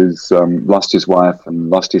lost his wife and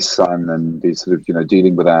lost his son, and he's sort of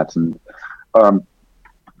dealing with that. And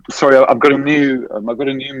sorry, I've got a new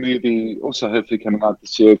movie also hopefully coming out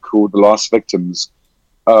this year called The Last Victims,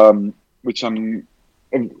 which I'm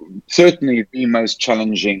certainly the most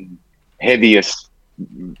challenging, heaviest,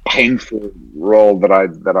 painful role that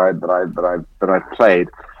I've played.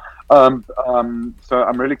 So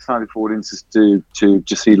I'm really excited for audiences to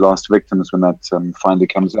see Last Victims when that finally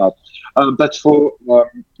comes out. But for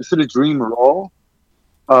a sort of dream role,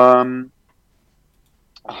 the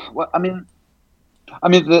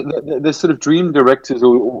sort of dream directors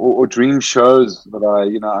or dream shows that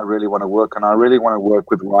I really want to work on. I really want to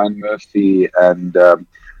work with Ryan Murphy and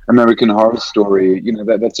American Horror Story.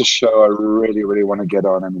 That's a show I really, really want to get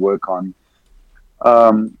on and work on.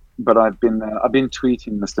 But I've been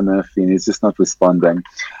tweeting Mr. Murphy, and he's just not responding.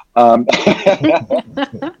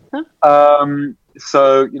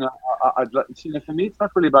 So I'd like, for me, it's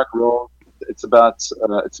not really about roles. It's about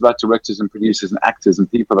directors and producers and actors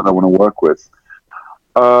and people that I want to work with.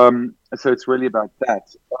 So it's really about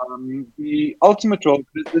that. The ultimate role.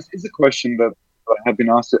 This is a question that I have been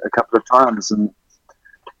asked a couple of times, and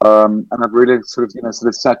I've really sort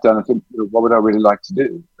of sat down and think, what would I really like to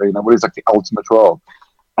do? What is like the ultimate role?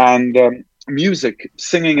 And music,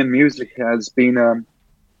 singing and music has been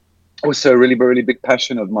also a really, really big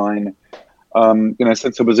passion of mine,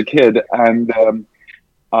 since I was a kid. And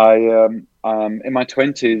I in my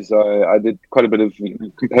 20s, I did quite a bit of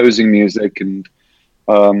composing music and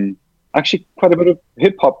actually quite a bit of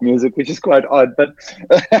hip hop music, which is quite odd. But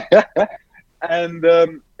and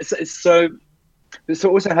so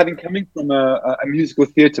also coming from a musical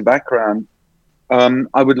theatre background,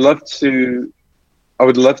 I would love to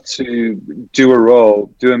do a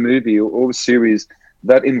role, do a movie or a series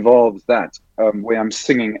that involves that, where I'm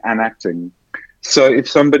singing and acting. So if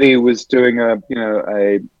somebody was doing a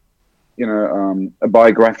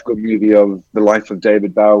biographical movie of the life of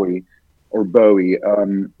David Bowie or Bowie,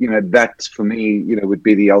 that for me, would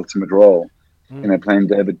be the ultimate role. Playing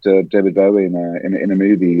David Bowie in a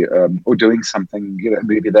movie, or doing something, a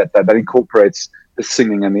movie that incorporates the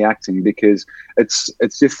singing and the acting, because it's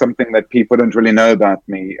just something that people don't really know about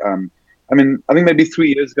me. I think maybe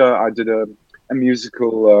 3 years ago I did a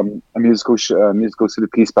musical sort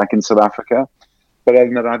of piece back in South Africa. But other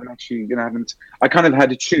than that, I haven't actually, I kind of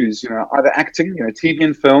had to choose, either acting, TV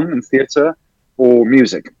and film and theatre, or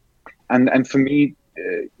music. And for me,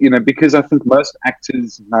 because I think most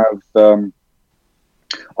actors have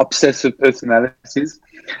obsessive personalities,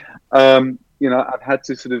 I've had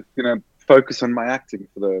to sort of, focus on my acting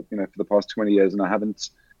for the past 20 years, and I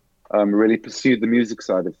haven't really pursued the music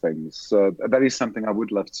side of things. So that is something I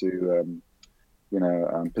would love to,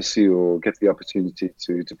 pursue or get the opportunity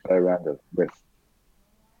to play around with.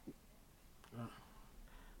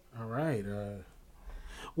 All right.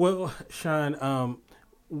 Well, Sean,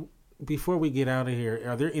 before we get out of here,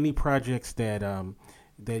 are there any projects that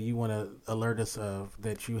you want to alert us of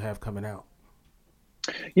that you have coming out?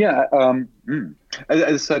 Yeah, as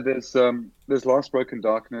I said, there's Last Broken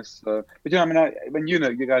Darkness, but yeah, I mean,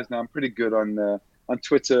 you guys know I'm pretty good on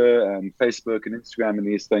Twitter and Facebook and Instagram and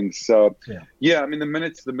these things. So yeah, I mean, the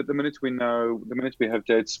minute we have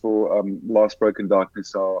dates for Last Broken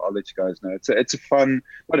Darkness, I'll let you guys know. It's a fun,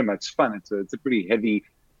 what am I? It's fun. It's a pretty heavy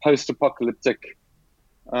post-apocalyptic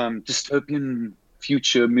dystopian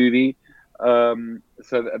future movie. So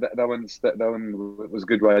that one was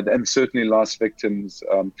good, right? And certainly Last Victims.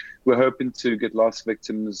 We're hoping to get Last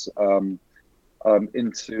Victims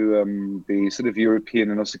into the sort of European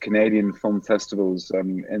and also Canadian film festivals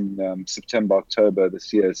in September, October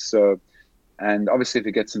this year. So, and obviously if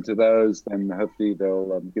it gets into those, then hopefully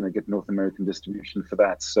they'll get North American distribution for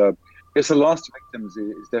that. So, yes, the Last Victims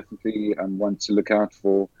is definitely one to look out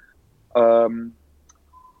for.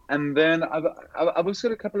 And then I've also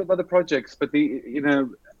got a couple of other projects, but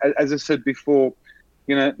as I said before,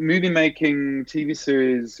 movie making, TV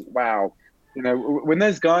series, wow. When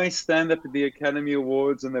those guys stand up at the Academy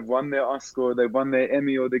Awards and they've won their Oscar, or they've won their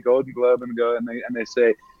Emmy or their Golden Globe, and they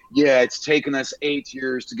say, yeah, it's taken us 8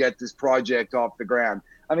 years to get this project off the ground.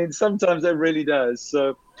 I mean, sometimes it really does.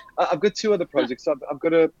 So I've got two other projects. I've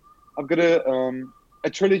got a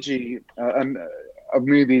trilogy of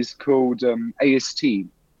movies called AST.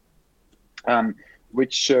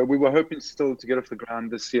 Which we were hoping still to get off the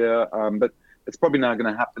ground this year, but it's probably not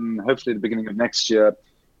going to happen. Hopefully, at the beginning of next year.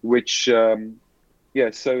 Which, so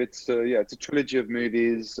it's a trilogy of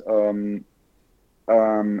movies,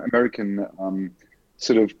 American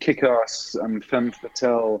sort of kick-ass femme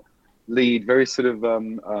fatale lead, very sort of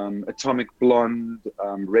Atomic Blonde,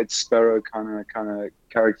 Red Sparrow kind of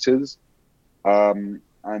characters, and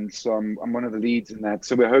so I'm one of the leads in that.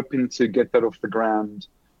 So we're hoping to get that off the ground.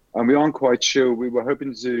 And we aren't quite sure. We were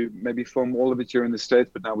hoping to maybe film all of it here in the States,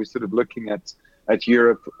 but now we're sort of looking at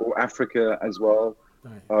Europe or Africa as well.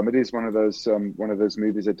 Right. It is one of those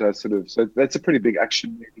movies that does sort of, so that's a pretty big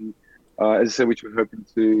action movie, as I said, which we're hoping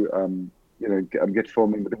to get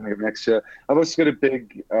filming beginning of next year. I've also got a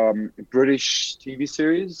big British TV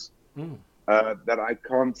series that I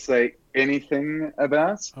can't say anything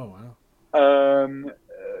about. Oh wow!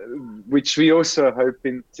 Which we also are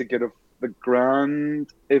hoping to get off the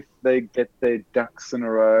ground if they get their ducks in a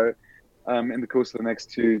row in the course of the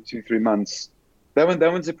next 3 months. That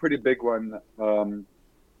one's a pretty big one.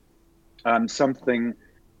 Something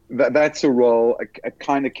that's a role, a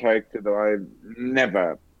kind of character that I've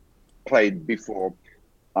never played before.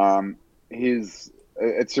 It's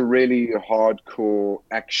a really hardcore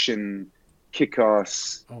action,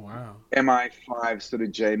 kick-ass, MI5 sort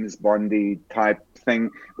of James Bondy type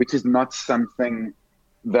thing, which is not something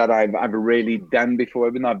that I've really done before.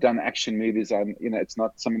 Even though I've done action movies, it's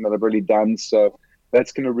not something that I've really done. So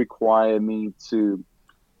that's going to require me to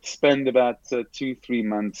spend about 2-3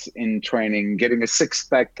 months in training, getting a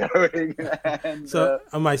six-pack going. And, so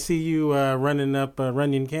I might see you running up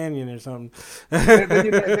Runyon Canyon or something. then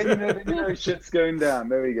you know shit's going down.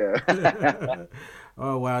 There we go.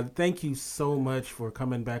 Oh, wow. Thank you so much for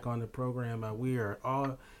coming back on the program. We are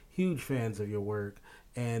all huge fans of your work.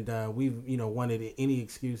 And we've, wanted any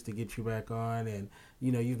excuse to get you back on. And,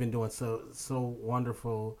 you've been doing so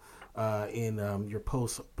wonderful in your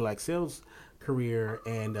post-Black Sales career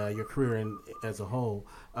and your career as a whole.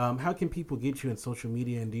 How can people get you in social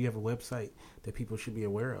media? And do you have a website that people should be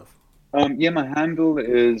aware of? My handle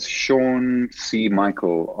is Sean C.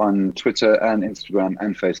 Michael on Twitter and Instagram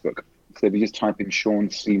and Facebook. So if you just type in Sean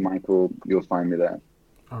C. Michael, you'll find me there.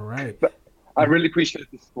 All right. But I really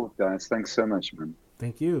appreciate the support, guys. Thanks so much, man.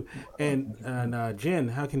 Thank you. And Jen,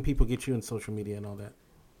 how can people get you in social media and all that?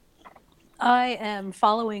 I am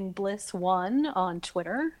following Bliss1 on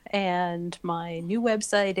Twitter, and my new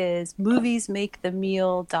website is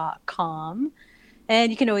moviesmakethemeal.com.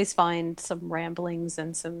 And you can always find some ramblings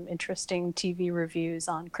and some interesting TV reviews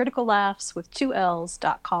on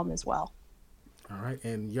criticallaughs.com as well. All right.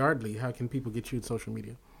 And Yardley, how can people get you in social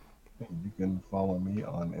media? You can follow me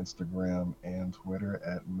on Instagram and Twitter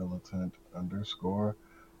at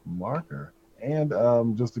militant_marker.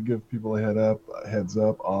 And just to give people a heads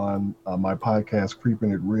up on my podcast,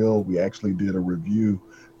 Creeping It Real, we actually did a review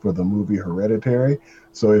for the movie Hereditary.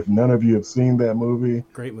 So if none of you have seen that movie,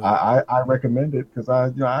 great movie. I recommend it because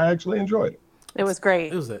I actually enjoyed it. It was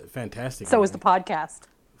great. It was a fantastic So movie. was the podcast.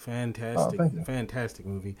 Fantastic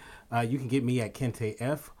movie. You can get me at Kente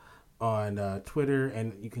F on Twitter,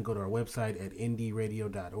 and you can go to our website at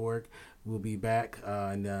indieradio.org. We'll be back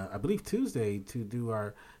on I believe Tuesday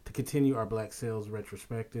to continue our Black Sales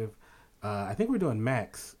retrospective. I think we're doing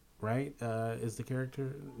Max, right? Is the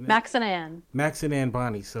character Max and Ann? Max and Ann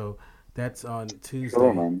Bonny. So that's on Tuesday.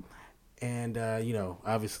 Cool, man. And,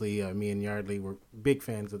 obviously me and Yardley were big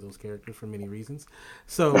fans of those characters for many reasons.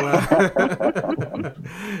 So,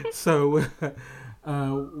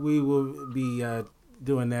 we will be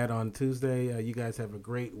doing that on Tuesday. You guys have a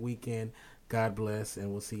great weekend. God bless,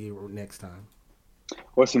 and we'll see you next time.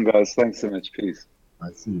 Awesome, guys. Thanks so much. Peace.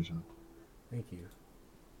 I see you, Sean. Thank you.